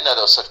everyone, I didn't know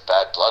there was such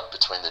bad blood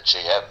between the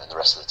GM and the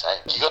rest of the team.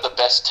 You got the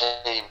best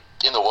team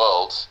in the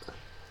world.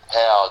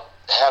 How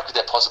could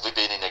there possibly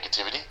be any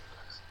negativity?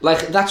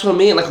 Like, that's what I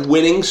mean. Like,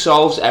 winning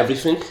solves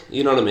everything.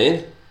 You know what I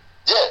mean?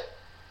 Yeah.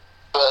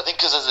 But I think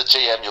because as a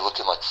GM, you're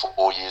looking like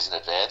 4 years in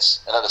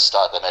advance. And at the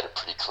start, they made it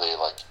pretty clear.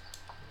 Like,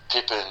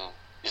 Pippen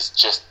is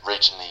just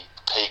reaching the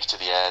peak to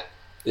the end.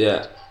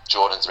 Yeah.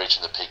 Jordan's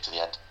reaching the peak to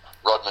the end.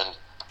 Rodman,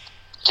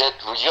 you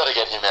got to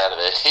get him out of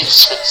there.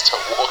 He's just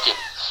walking.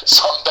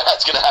 Something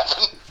bad's gonna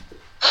happen.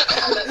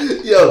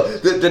 Yo,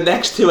 the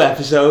next 2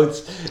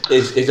 episodes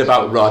is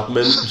about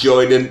Rodman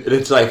joining, and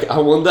it's like, I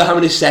wonder how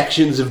many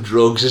sections of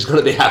drugs is going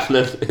to be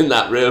happening in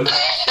that room.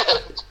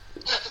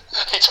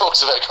 He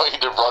talks about going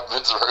into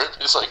Rodman's room.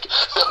 It's like,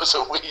 there was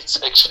a weed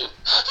section,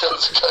 there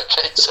was a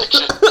cocaine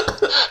section,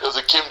 there was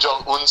a Kim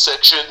Jong-un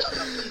section,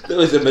 there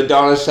was a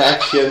Madonna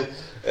section.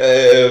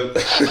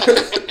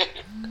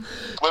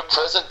 When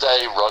present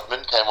day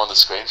Rodman came on the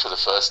screen for the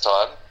first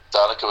time,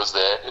 Danica was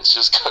there and she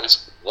just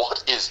goes,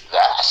 "What is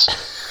that?"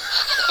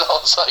 And I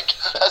was like,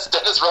 "That's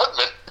Dennis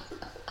Rodman."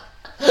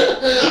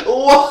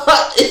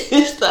 What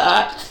is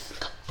that?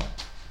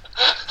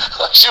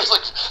 Like, she was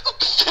like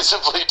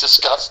visibly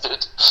disgusted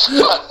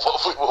at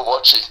what we were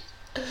watching.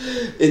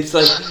 It's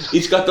like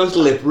he's got those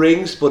lip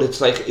rings, but it's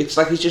like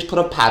he's just put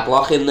a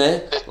padlock in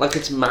there. Like,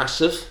 it's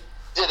massive.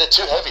 Yeah, they're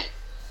too heavy.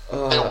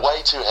 They're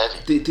way too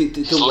heavy.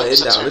 They're weighing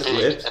down his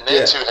lips, and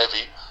they're too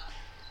heavy.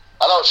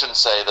 I know I shouldn't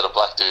say that a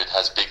black dude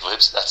has big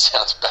lips. That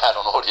sounds bad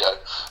on audio.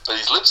 But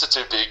his lips are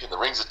too big and the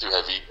rings are too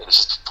heavy, and it's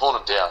just pulling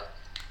him down.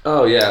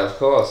 Oh yeah, of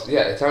course.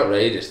 Yeah, it's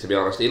outrageous, to be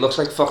honest. He looks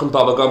like fucking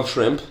bubblegum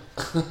shrimp.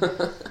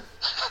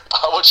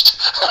 I watched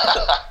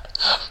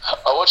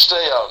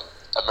a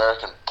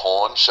American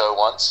porn show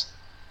once,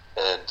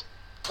 and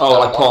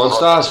like porn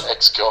stars?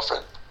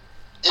 Ex-girlfriend.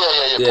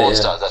 Yeah, porn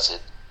stars. That's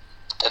it.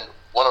 And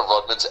one of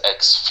Rodman's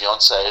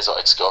ex-fiancées or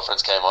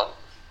ex-girlfriends came on.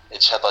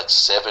 And she had like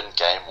 7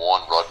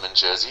 game-worn Rodman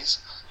jerseys.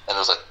 And there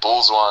was like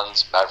Bulls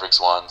ones, Mavericks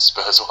ones,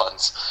 Spurs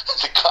ones. And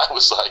the guy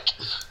was like,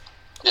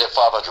 "Yeah,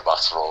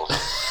 $500 for all of them."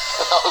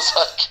 And I was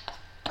like...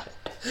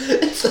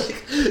 It's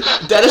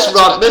like, Dennis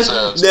Rodman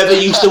never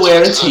used to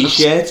wear a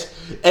t-shirt.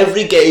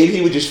 Every game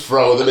he would just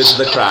throw them into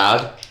the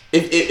crowd.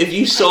 If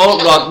you saw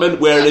Rodman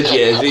wearing a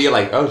jersey, you're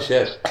like, oh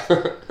shit.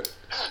 Here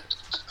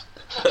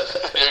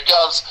it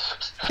comes.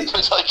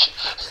 It's like...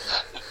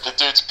 The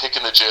dude's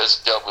picking the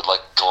jersey up with like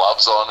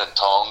gloves on and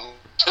tongs.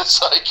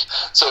 It's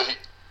like,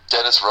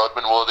 Dennis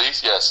Rodman wore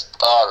these? Yes.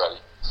 Alrighty.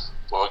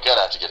 Well, we're going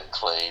to have to get him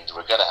cleaned.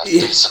 We're going to have to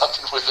do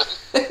something with him.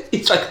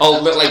 He's like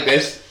holding it like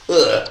this.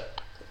 Ugh.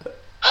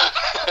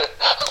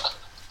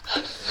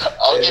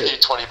 I'll give you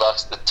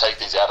 $20 to take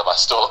these out of my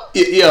store.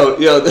 Yo.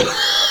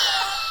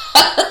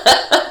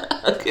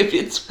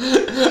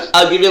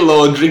 I'll give you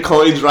laundry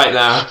coins right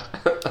now.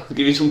 I'll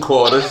give you some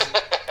quarters.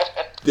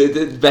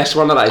 The best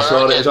one that I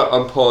saw, it was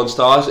on Porn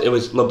Stars. It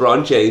was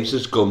LeBron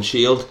James's gum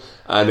shield,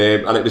 and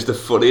it was the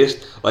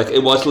funniest. Like,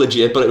 it was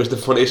legit, but it was the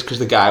funniest because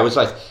the guy was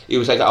like,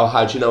 oh,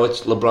 how do you know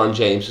it's LeBron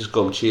James's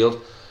gum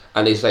shield?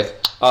 And he's like,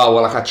 oh,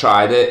 well, like, I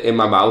tried it in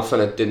my mouth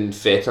and it didn't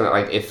fit, and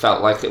it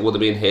felt like it would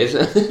have been his.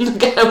 And the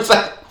guy was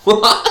like,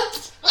 what?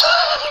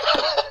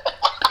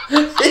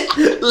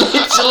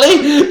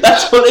 Literally,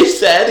 that's what he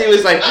said. He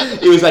was like,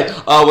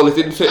 oh, well, it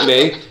didn't fit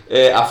me.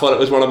 I thought it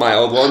was one of my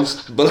old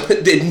ones, but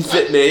it didn't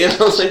fit me. And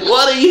I was like,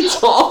 what are you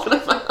talking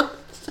about?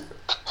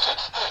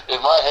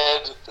 In my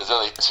head, there's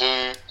only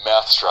two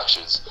mouth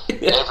structures.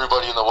 Yeah.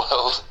 Everybody in the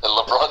world and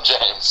LeBron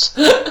James.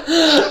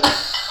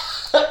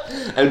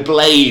 And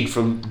Blade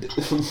from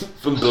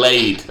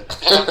Blade.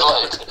 Yeah,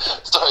 Blade.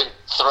 Sorry,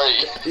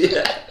 3.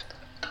 Yeah.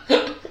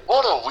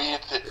 What a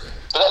weird thing.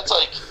 But that's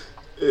like...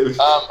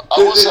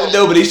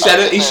 Nobody said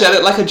it. He said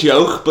it like a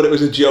joke, but it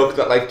was a joke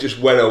that like just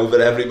went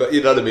over everybody.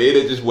 You know what I mean?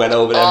 It just went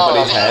over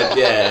everybody's head.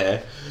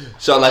 Yeah.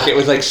 So like it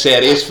was like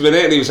serious for a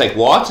minute, and he was like,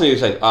 "What?" And he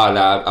was like, "Oh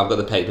no, I've got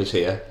the papers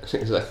here." He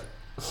was like,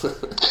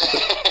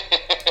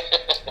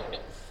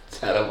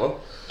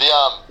 terrible.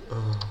 I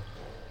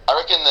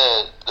reckon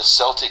the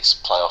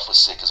Celtics playoff was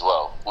sick as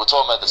well. We were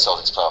talking about the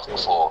Celtics playoff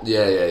before.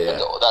 Yeah.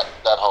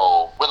 That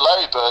whole when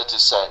Larry Bird,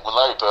 who's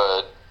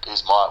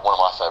one of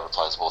my favourite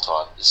players of all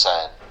time, is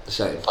saying.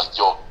 Same. Like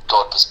your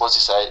God, what does he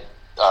say?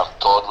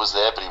 God was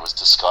there, but he was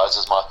disguised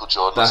as Michael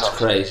Jordan. That's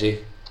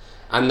crazy,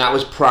 and that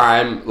was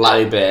prime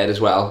Larry Bird as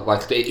well.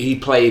 Like he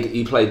played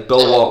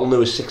Bill Walton, who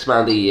was $6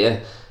 man a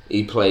year.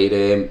 He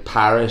played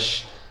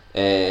Parrish,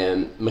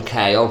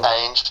 McHale,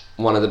 Ainge,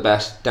 one of the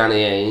best, Danny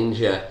Ainge.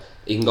 Yeah,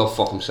 he can go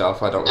fuck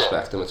himself. I don't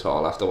respect him at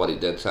all after what he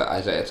did to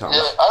Isaiah Thomas.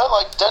 Yeah, I don't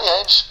like Danny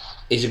Ainge.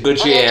 He's a good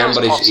GM,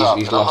 but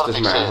he's lost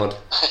his manhood.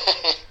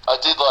 I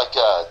did like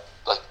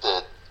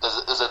the.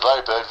 There's a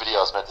Larry Bird video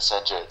I was meant to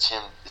send you. It's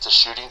him. It's a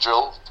shooting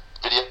drill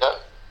video.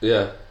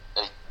 Yeah.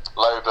 And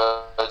Larry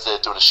Bird's there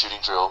doing a shooting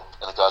drill,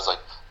 and the guy's like,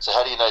 "So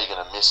how do you know you're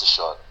going to miss a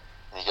shot?"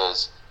 And he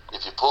goes,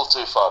 "If you pull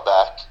too far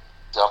back,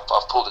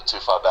 I've pulled it too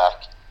far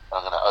back, and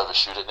I'm going to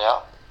overshoot it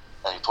now."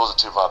 And he pulls it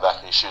too far back,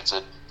 and he shoots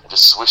it, and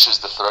just swishes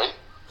the 3. And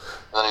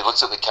then he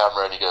looks at the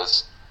camera and he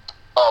goes,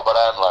 "Oh, but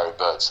I am Larry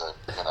Bird, so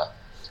you know."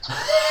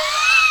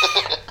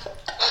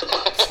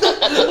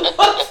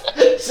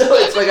 So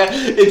it's like an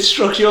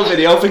instructional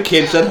video for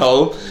kids at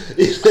home.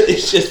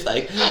 It's just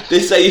like,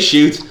 this is how you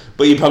shoot,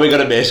 but you're probably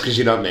going to miss because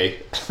you're not me.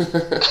 Yeah,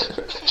 pretty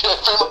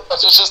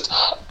much. It's just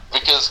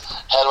because,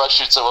 how do I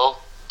shoot so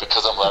well?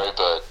 Because I'm Larry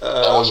Bird.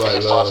 I watched me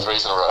hit 5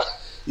 threes in a row.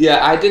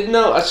 Yeah, I didn't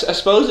know. I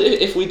suppose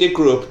if we did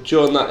grow up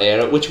during that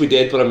era, which we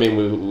did, but I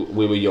mean,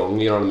 we were young,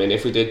 you know what I mean?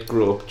 If we did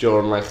grow up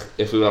during, like,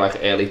 if we were like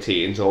early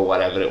teens or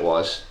whatever it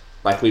was,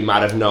 like we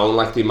might have known,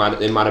 like they might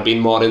have been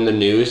more in the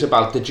news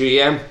about the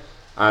GM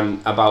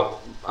and about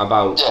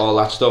all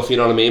that stuff, you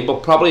know what I mean?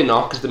 But probably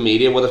not, because the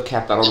media would have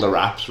kept that on the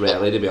wraps,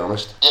 really, to be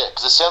honest. Yeah,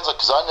 because it sounds like,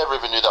 because I never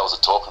even knew that was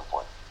a talking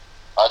point.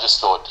 I just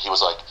thought he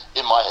was like,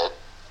 in my head,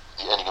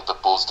 the ending of the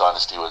Bulls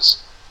dynasty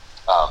was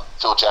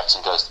Phil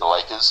Jackson goes to the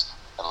Lakers,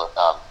 and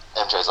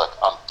MJ's like,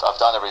 I've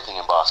done everything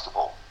in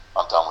basketball,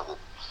 I'm done with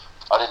it.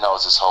 I didn't know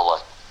it was this whole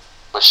like,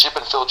 we're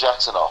shipping Phil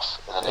Jackson off,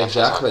 and then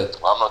exactly. MJ's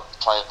like, well, I'm not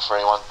playing for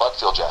anyone but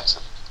Phil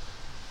Jackson.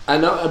 I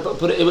know,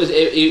 but it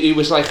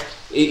was like,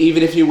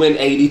 even if you win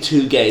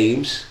 82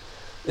 games,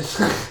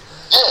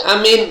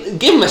 I mean,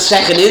 give him a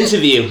second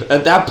interview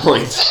at that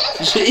point.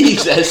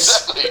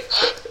 Jesus. Exactly.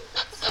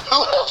 Who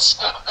else?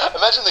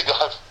 Imagine the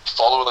guy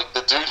following, like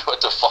the dude who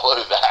had to follow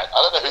that.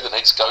 I don't know who the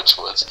next coach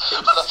was,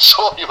 but I'm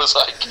sure he was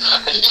like,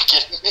 are you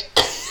kidding me?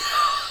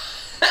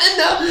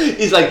 No.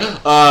 He's like,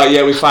 oh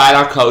yeah, we fired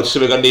our coach, so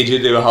we're going to need you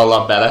to do a whole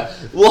lot better.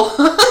 What?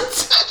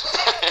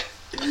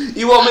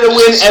 You want me to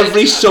win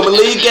every Summer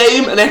League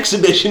game, an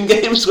exhibition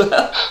game as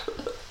well?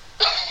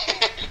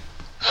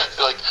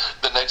 Like,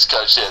 the next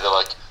coach, they're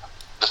like,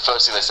 the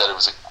first thing they said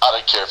was like, I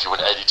don't care if you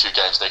win 82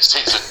 games next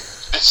season.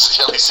 This is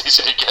the only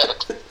season you get.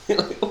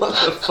 Like, what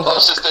the fuck?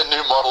 That's just their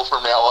new model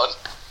from now on.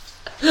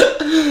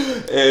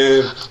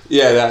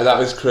 Yeah, that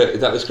was great.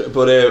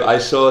 But I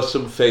saw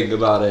something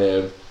about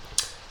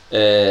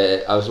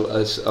I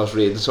was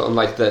reading something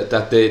like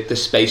that the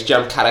Space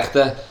Jam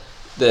character,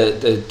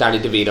 the Danny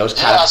DeVito's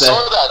character,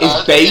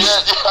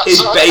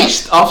 is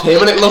based off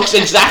him, and it looks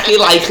exactly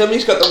like him.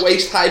 He's got the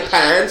waist high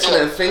pants and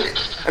everything,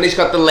 and he's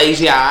got the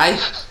lazy eye.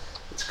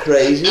 It's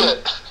crazy. Yeah.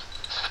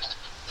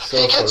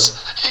 He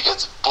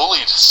gets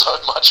bullied so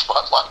much by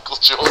Michael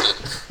Jordan,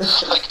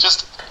 like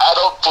just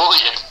adult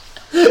bullying.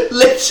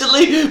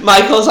 Literally,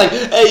 Michael's like,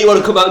 "Hey, you want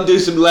to come out and do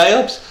some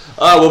layups?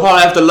 Oh, we'll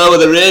probably have to lower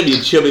the rim,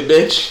 you chubby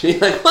bitch." You're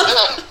like, what?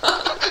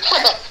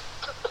 Yeah.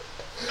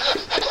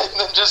 And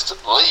then just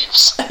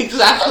leaves.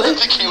 Exactly. I don't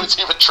think he was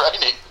even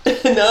training.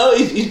 No,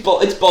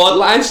 it's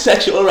borderline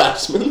sexual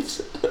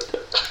harassment.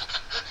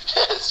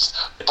 Yes,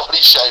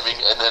 body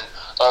shaming, and then,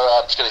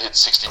 alright, I'm just going to hit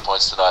 60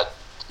 points tonight.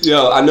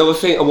 Yo,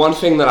 one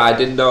thing that I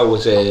didn't know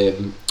was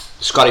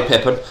Scottie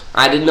Pippen.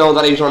 I didn't know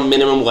that he was on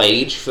minimum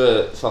wage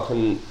for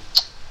fucking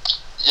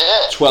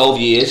 12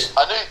 years.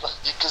 I knew,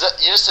 because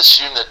you just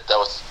assume that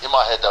was, in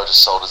my head, they were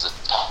just sold as a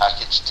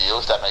package deal,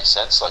 if that makes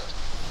sense. Like,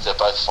 they're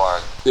both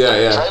foreign.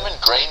 Yeah.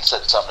 Draymond Green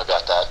said something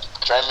about that.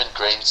 Draymond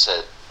Green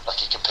said, like,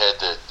 he compared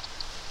the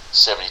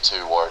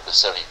 72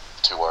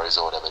 Warriors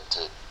or whatever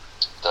to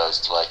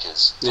those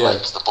Lakers,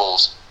 the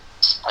Bulls,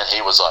 and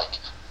he was like,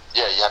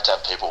 yeah, you have to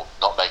have people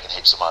not making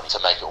heaps of money to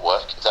make it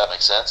work, if that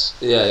makes sense.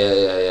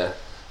 Yeah.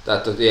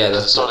 That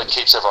sort of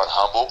keeps everyone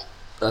humble.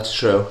 That's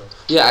true.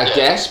 Yeah, I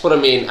guess, but I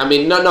mean,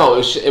 no,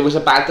 it was a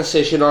bad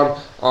decision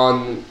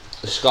on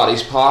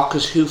Scottie's part,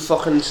 because who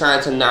fucking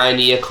signs a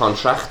 9-year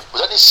contract?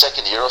 Was that his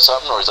second year or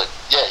something, or he's like,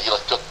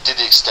 did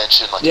the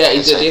extension, like, yeah,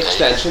 he did the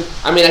extension.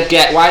 I mean, I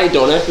get why he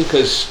done it,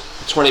 because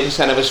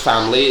 20% of his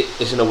family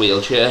is in a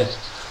wheelchair,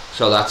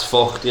 so that's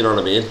fucked. You know what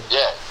I mean?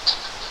 Yeah.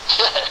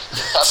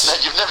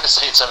 You've never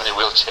seen so many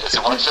wheelchairs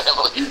in one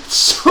family.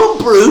 So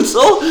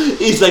brutal.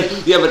 He's like,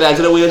 yeah, my dad's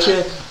in a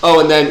wheelchair. Oh,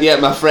 and then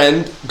my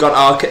brother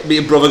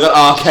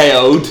got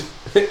RKO'd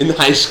in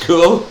high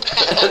school.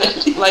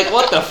 Like,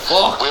 what the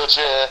fuck?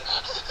 Wheelchair.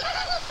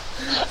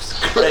 It's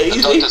crazy.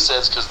 The doctor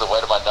says, because of the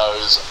weight of my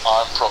nose,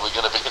 I'm probably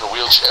going to be in a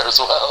wheelchair as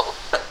well.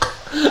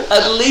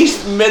 At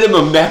least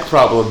minimum neck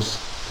problems.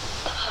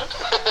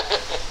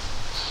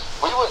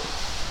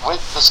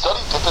 With the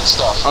Scottie Pippen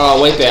stuff.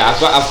 Oh wait there, I've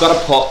got a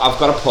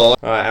pause.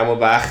 Alright, and we're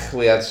back.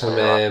 We had some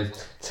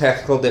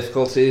technical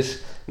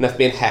difficulties, and I've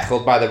been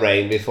heckled by the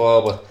rain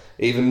before, but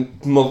even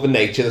Mother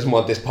Nature doesn't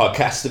want this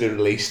podcast to be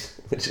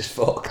released, which is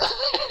fucked.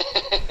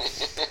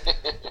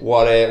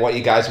 What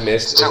you guys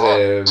missed is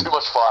too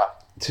much fire.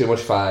 Too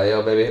much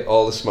fire, baby.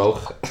 All the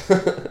smoke.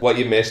 What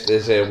you missed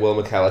is Will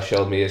Mckellar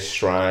showed me his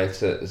shrine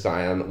to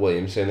Zion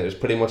Williamson. It was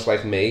pretty much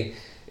like me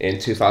in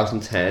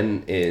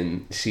 2010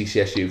 in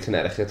CCSU,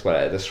 Connecticut, where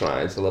I had a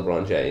shrine to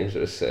LeBron James. It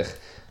was sick.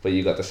 But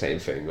you got the same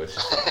thing, which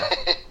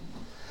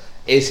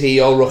is he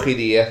your rookie of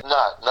the year?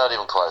 No, not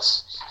even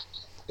close.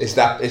 Is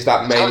that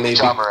mainly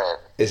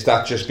is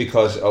that just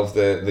because of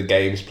the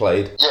games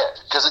played? Yeah,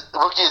 because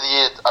rookie of the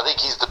year, I think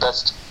he's the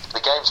best.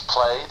 The games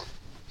played,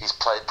 he's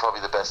played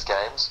probably the best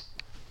games,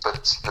 but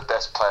it's the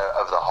best player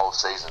over the whole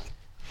season.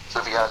 So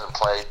if he hasn't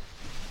played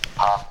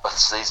half a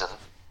season,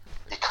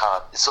 he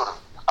can't. It's sort of,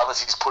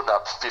 unless he's putting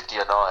up 50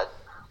 a night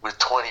with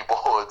 20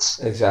 boards.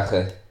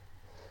 Exactly.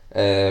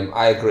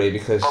 I agree,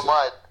 because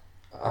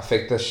I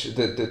think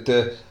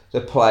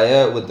the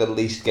player with the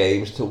least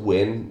games to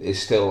win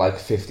is still like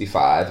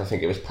 55. I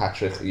think it was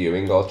Patrick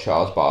Ewing or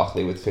Charles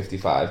Barkley with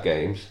 55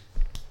 games.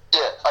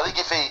 Yeah, I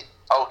think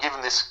I'll give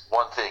him this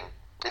one thing.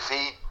 If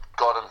he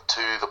got him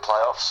to the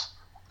playoffs,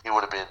 he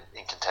would have been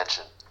in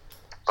contention.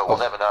 But we'll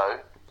never know,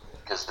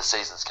 because the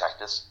season's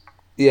cactus.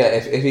 Yeah,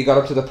 if he got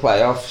up to the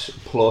playoffs,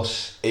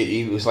 plus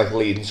he was like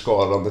leading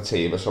scorer on the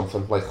team or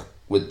something, like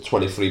with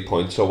 23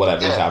 points or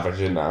whatever he's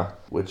averaging now,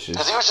 which is...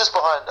 Because he was just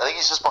behind, I think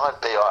he's just behind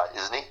B.I.,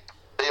 isn't he?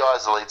 B.I.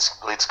 is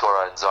the lead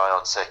scorer and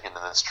Zion second, and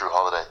then it's Drew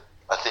Holiday,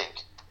 I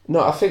think.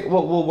 No, I think,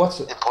 well what's...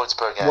 In points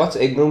per game. What's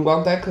Ingram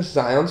gone there? Because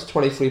Zion's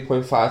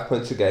 23.5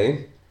 points a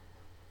game.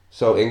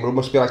 So Ingram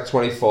must be like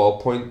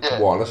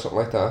 24.1 or something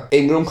like that.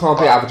 Ingram can't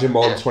be averaging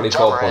more than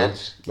 24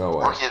 points. No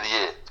way. Rookie of the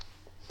year.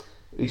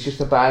 He's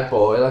just a bad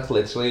boy, like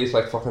literally. He's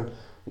like fucking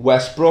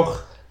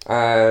Westbrook.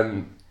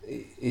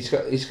 He's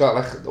got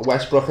like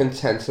Westbrook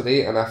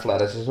intensity and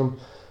athleticism,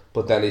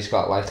 but then he's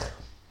got like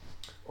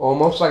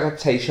almost like a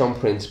Tayshaun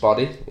Prince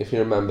body, if you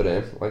remember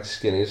him, like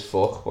skinny as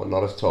fuck, but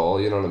not as tall.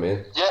 You know what I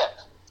mean? Yeah.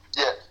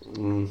 Yeah.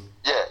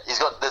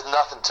 There's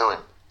nothing to him.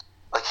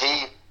 Like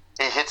he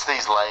hits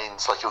these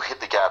lanes, like he'll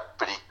hit the gap,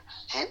 but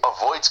he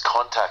avoids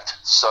contact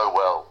so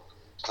well.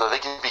 So I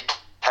think if he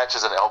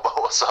catches an elbow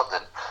or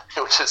something,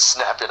 he'll just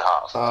snap in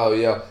half.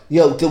 Oh,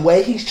 yo, the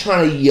way he's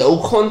trying to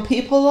yoke on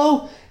people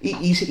though,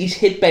 he's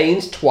hit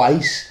Baines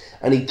twice,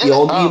 and he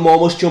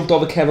almost jumped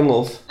over Kevin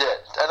Love. Yeah,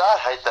 and I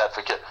hate that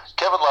for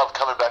Kevin Love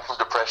coming back from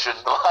depression.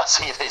 The last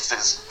thing he needs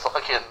is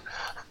fucking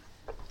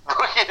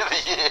rookie of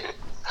the year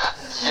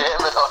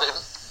yamming on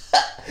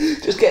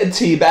him. Just getting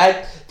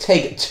teabagged.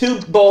 Take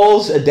 2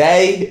 balls a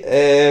day,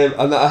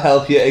 and that'll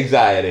help your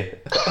anxiety.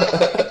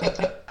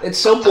 It's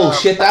so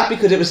bullshit that,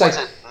 because it was like,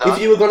 if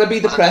you were going to be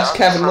depressed,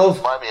 Kevin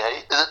Love. Miami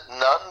Heat? Is it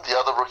Nunn, the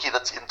other rookie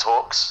that's in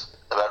talks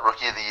about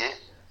rookie of the year?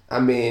 I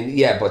mean,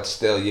 yeah, but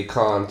still, you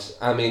can't.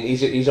 I mean,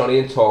 he's only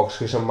in talks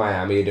because of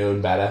Miami are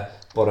doing better.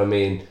 But I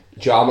mean,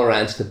 Ja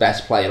Morant's the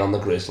best player on the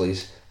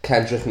Grizzlies.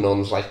 Kendrick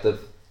Nunn's like the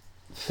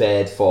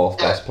 3rd, 4th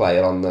best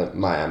player on the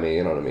Miami.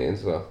 You know what I mean?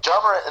 So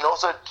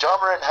Ja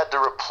Morant had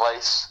to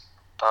replace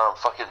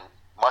fucking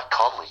Mike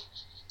Conley.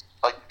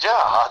 Like, yeah,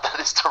 how hard that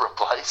is to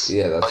replace.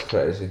 Yeah, that's like,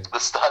 crazy.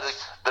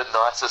 The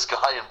nicest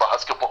guy in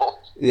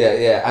basketball.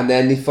 Yeah, and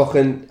then they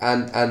fucking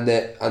and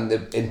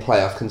the in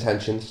playoff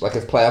contentions. Like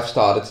if playoffs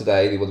started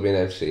today, they would have been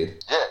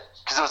outseed. Yeah,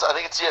 because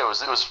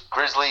it was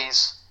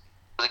Grizzlies.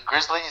 Was it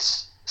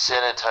Grizzlies,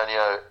 San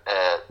Antonio,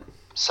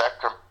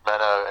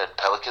 Sacramento, and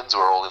Pelicans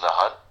were all in the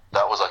hunt.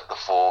 That was like the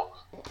 4.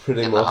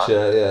 Pretty much,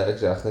 yeah,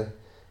 exactly.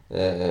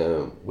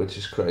 which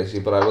is crazy.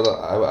 But I would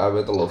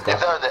have loved that.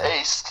 If they're in the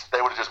East,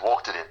 they would have just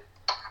walked it in.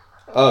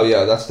 Oh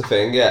yeah, that's the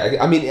thing. Yeah,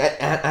 I mean,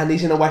 and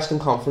he's in a Western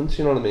Conference.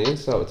 You know what I mean?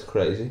 So it's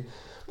crazy.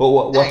 But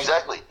what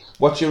exactly?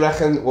 What do you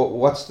reckon?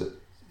 What's the?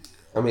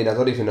 I mean, I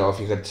don't even know if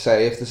you could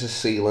say if there's a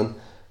ceiling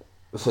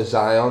for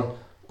Zion.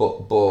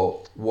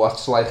 But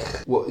what's like?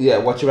 What do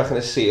you reckon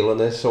his ceiling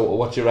is? So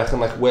what do you reckon?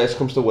 Like, worst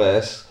comes to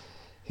worst,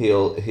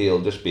 he'll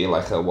just be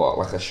like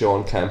a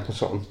Sean Kemp or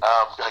something.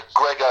 Like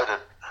Greg Oden.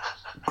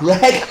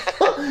 Greg?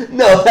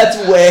 No, that's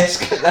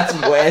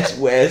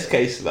worst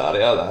case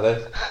scenario. That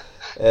is.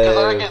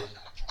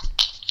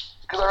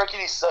 Because I reckon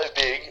he's so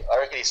big. I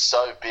reckon he's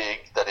so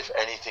big that if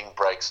anything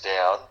breaks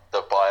down,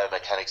 the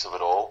biomechanics of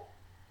it all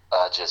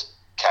are just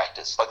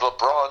cactus. Like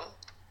LeBron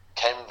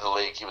came into the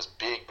league, he was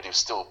big, but he was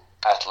still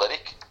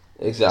athletic.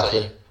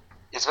 Exactly. So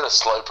it's been a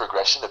slow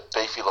progression to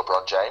beefy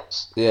LeBron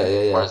James. Yeah.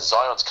 Whereas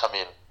Zion's come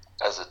in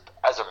as a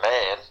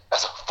man,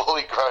 as a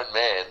fully grown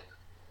man.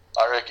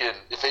 I reckon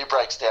if he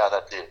breaks down,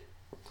 that's it.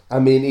 I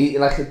mean, he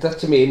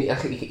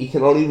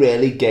can only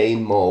really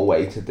gain more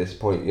weight at this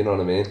point. You know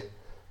what I mean?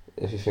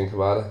 If you think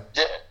about it.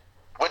 Yeah.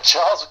 I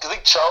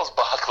think Charles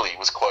Barkley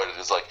was quoted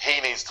as like, he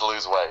needs to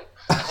lose weight.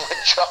 When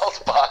Charles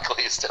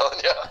Barkley is telling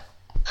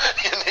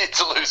you need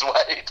to lose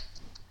weight.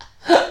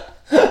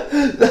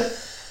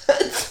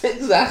 That's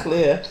exactly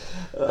it.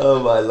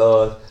 Oh my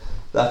lord.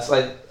 That's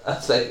like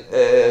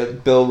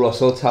Bill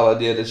Russell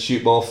telling you to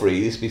shoot more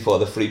threes before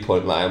the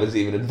 3-point line was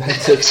even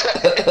invented.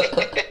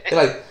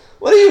 You're like,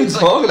 what are you even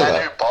talking about?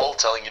 Manu Bol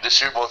telling you to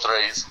shoot more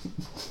threes.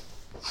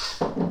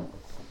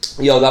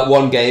 Yo, that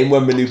one game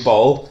when Manu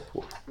Ball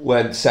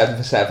went 7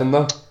 for 7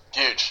 though.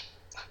 Huge.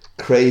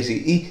 Crazy.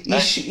 He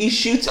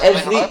shoots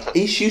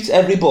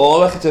every ball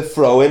like it's a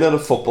throw in at a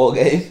football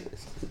game.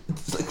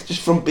 It's like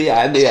just from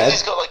behind the head.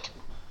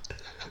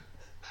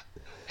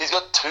 He's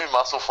got 2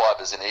 muscle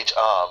fibers in each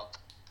arm,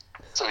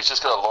 so he's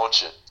just got to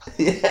launch it.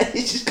 Yeah,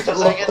 he's just got to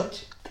launch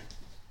it.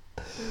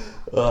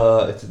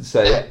 It's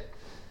insane. Yeah.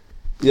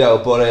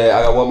 Yo, but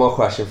I got one more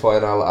question for you,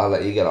 and I'll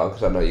let you get on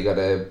because I know you got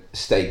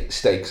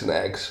steaks and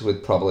eggs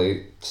with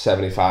probably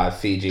 75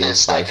 Fijian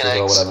spices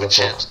or whatever the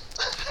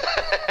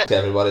fuck. To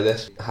everybody,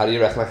 this. How do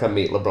you reckon I can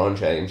meet LeBron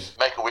James?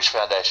 Make-A-Wish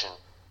Foundation.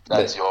 I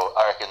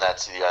reckon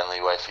that's the only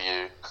way for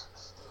you.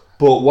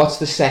 But what's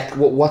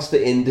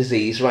the in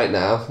disease right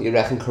now? You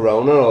reckon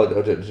Corona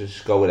or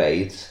just go with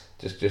AIDS?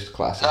 Just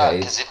classic AIDS? No,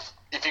 because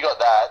if you got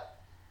that,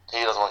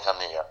 he doesn't want to come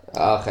near you.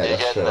 Okay, You're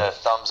that's true. getting a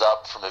thumbs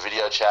up from the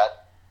video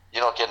chat.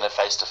 You're not getting a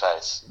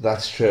face-to-face.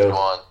 That's true. You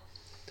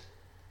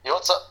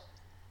want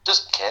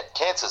just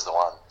cancer's the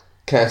one.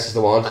 Cancer's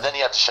the one. But then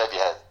you have to shave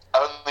your head.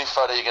 Only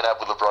photo you're going to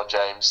have with LeBron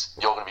James,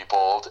 you're going to be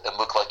bald and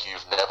look like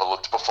you've never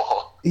looked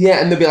before.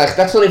 Yeah, and they'll be like,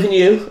 that's not even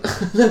you.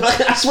 They'll be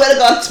like, I swear to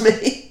God, it's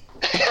me.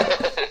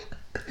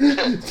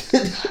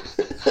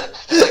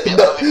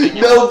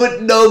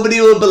 But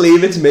nobody will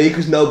believe it's me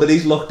because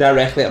nobody's looked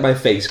directly at my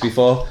face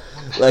before.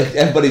 Like,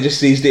 everybody just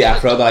sees the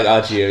afro, they're like, oh,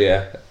 it's you,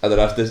 yeah. And then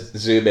I have to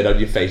zoom in on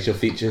your facial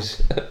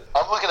features.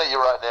 I'm looking at you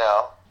right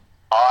now.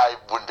 I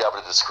wouldn't be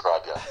able to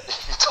describe you.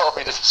 If you told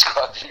me to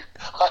describe you,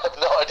 I have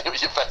no idea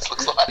what your face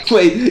looks like.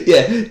 Wait,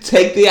 yeah,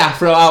 take the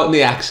afro out and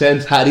the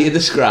accent. How do you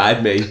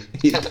describe me?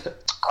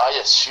 I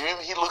assume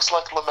he looks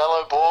like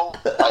LaMelo Ball.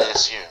 I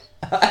assume.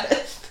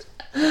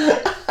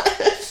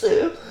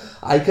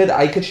 I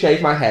could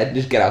shave my head and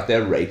just get out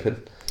there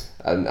raping,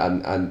 and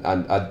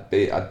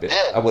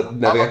I would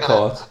never get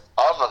caught.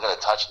 I'm not going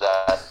to touch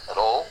that at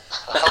all.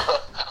 I'm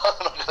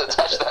not going to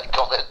touch that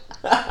comment.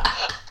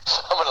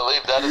 I'm going to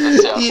leave that as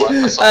a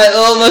soundbite.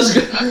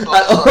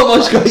 I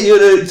almost got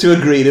you to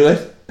agree to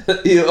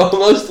it. You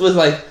almost was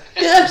like,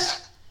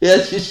 yes,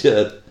 you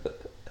should.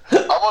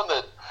 I'm on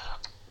the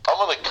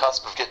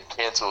cusp of getting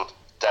cancelled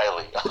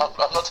daily. I'm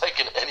not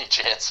taking any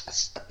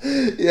chances.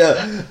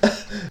 Yeah.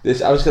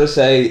 I was going to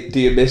say,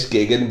 do you miss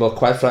gigging? But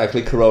quite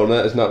frankly,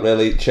 Corona has not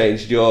really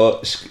changed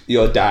your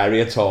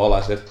diary at all,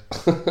 has it?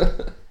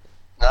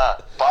 Nah,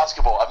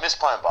 basketball. I miss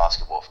playing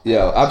basketball.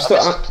 Yeah,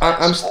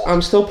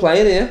 I'm still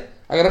playing here.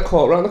 I got a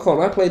court around the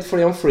corner. I played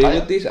 3-on-3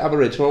 with these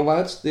Aboriginal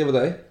lads the other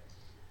day.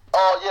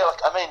 Oh yeah,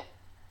 I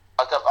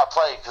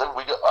play because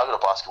I got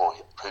a basketball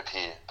hoop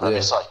here, but I'm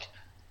just like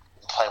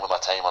playing with my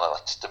team on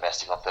just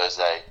domestic on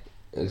Thursday.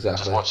 Exactly.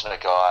 Just watching a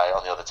guy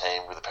on the other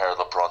team with a pair of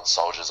LeBron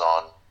soldiers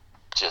on,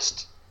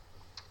 just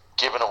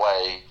giving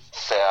away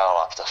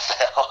foul after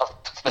foul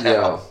after foul.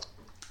 Yeah.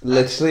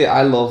 Literally,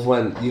 I love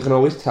when you can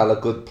always tell a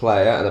good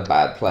player and a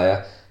bad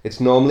player. It's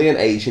normally an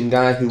Asian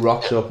guy who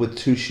rocks up with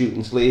 2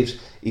 shooting sleeves.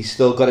 He's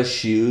still got his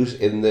shoes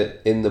in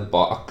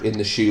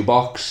the shoe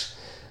box,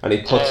 and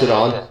he puts it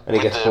on, and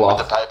he gets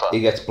blocked. He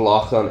gets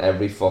blocked on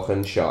every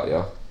fucking shot,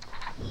 yo.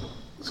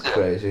 It's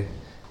crazy.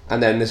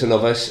 And then there's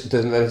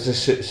a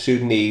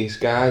Sudanese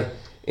guy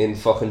in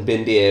fucking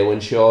Bindi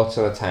Irwin shorts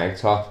and a tank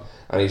top,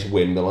 and he's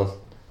windmilling.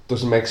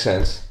 Doesn't make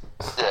sense.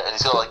 Yeah, and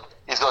he's got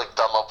like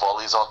dumb up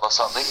volleys on or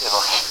something, and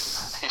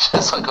he's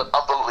just like got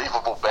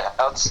unbelievable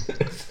bounce.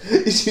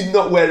 He's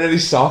not wearing any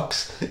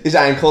socks. His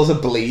ankles are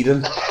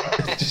bleeding.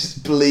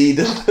 Just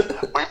bleeding.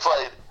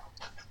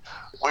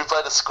 We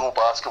played a a school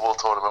basketball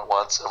tournament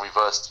once, and we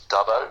versed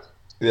Dubbo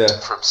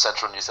from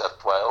Central New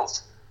South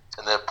Wales,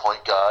 and their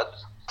point guard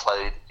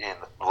played in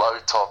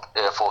low-top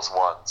Air Force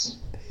Ones,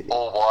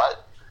 all white.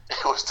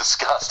 It was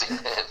disgusting,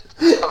 man.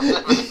 I've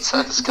never been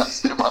so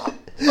disgusted in my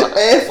life.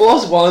 Air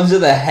Force Ones are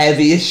the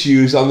heaviest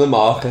shoes on the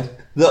market.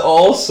 They're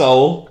all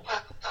sole.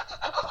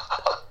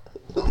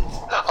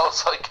 I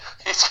was like,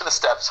 he's going to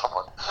stab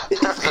someone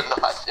with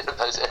a knife in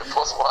those Air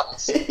Force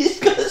Ones. He's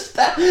going to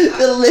stab.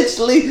 They're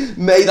literally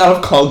made out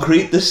of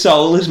concrete. The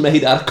sole is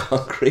made out of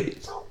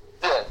concrete.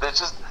 Yeah, they're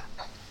just...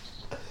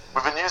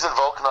 We've been using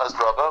vulcanized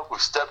rubber.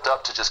 We've stepped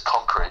up to just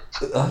concrete.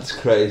 That's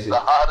crazy. The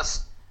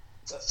hardest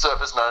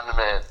surface known to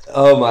man.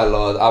 Oh my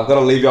lord! I've got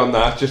to leave you on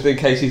that just in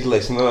case he's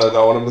listening. I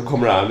don't want him to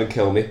come around and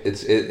kill me.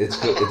 It's good.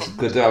 It's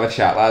good to have a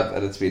chat, lad,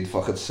 and it's been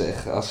fucking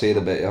sick. I'll see you in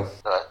a bit, yo.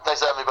 Alright,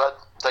 thanks for having me, bud.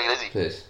 Take it easy. Peace.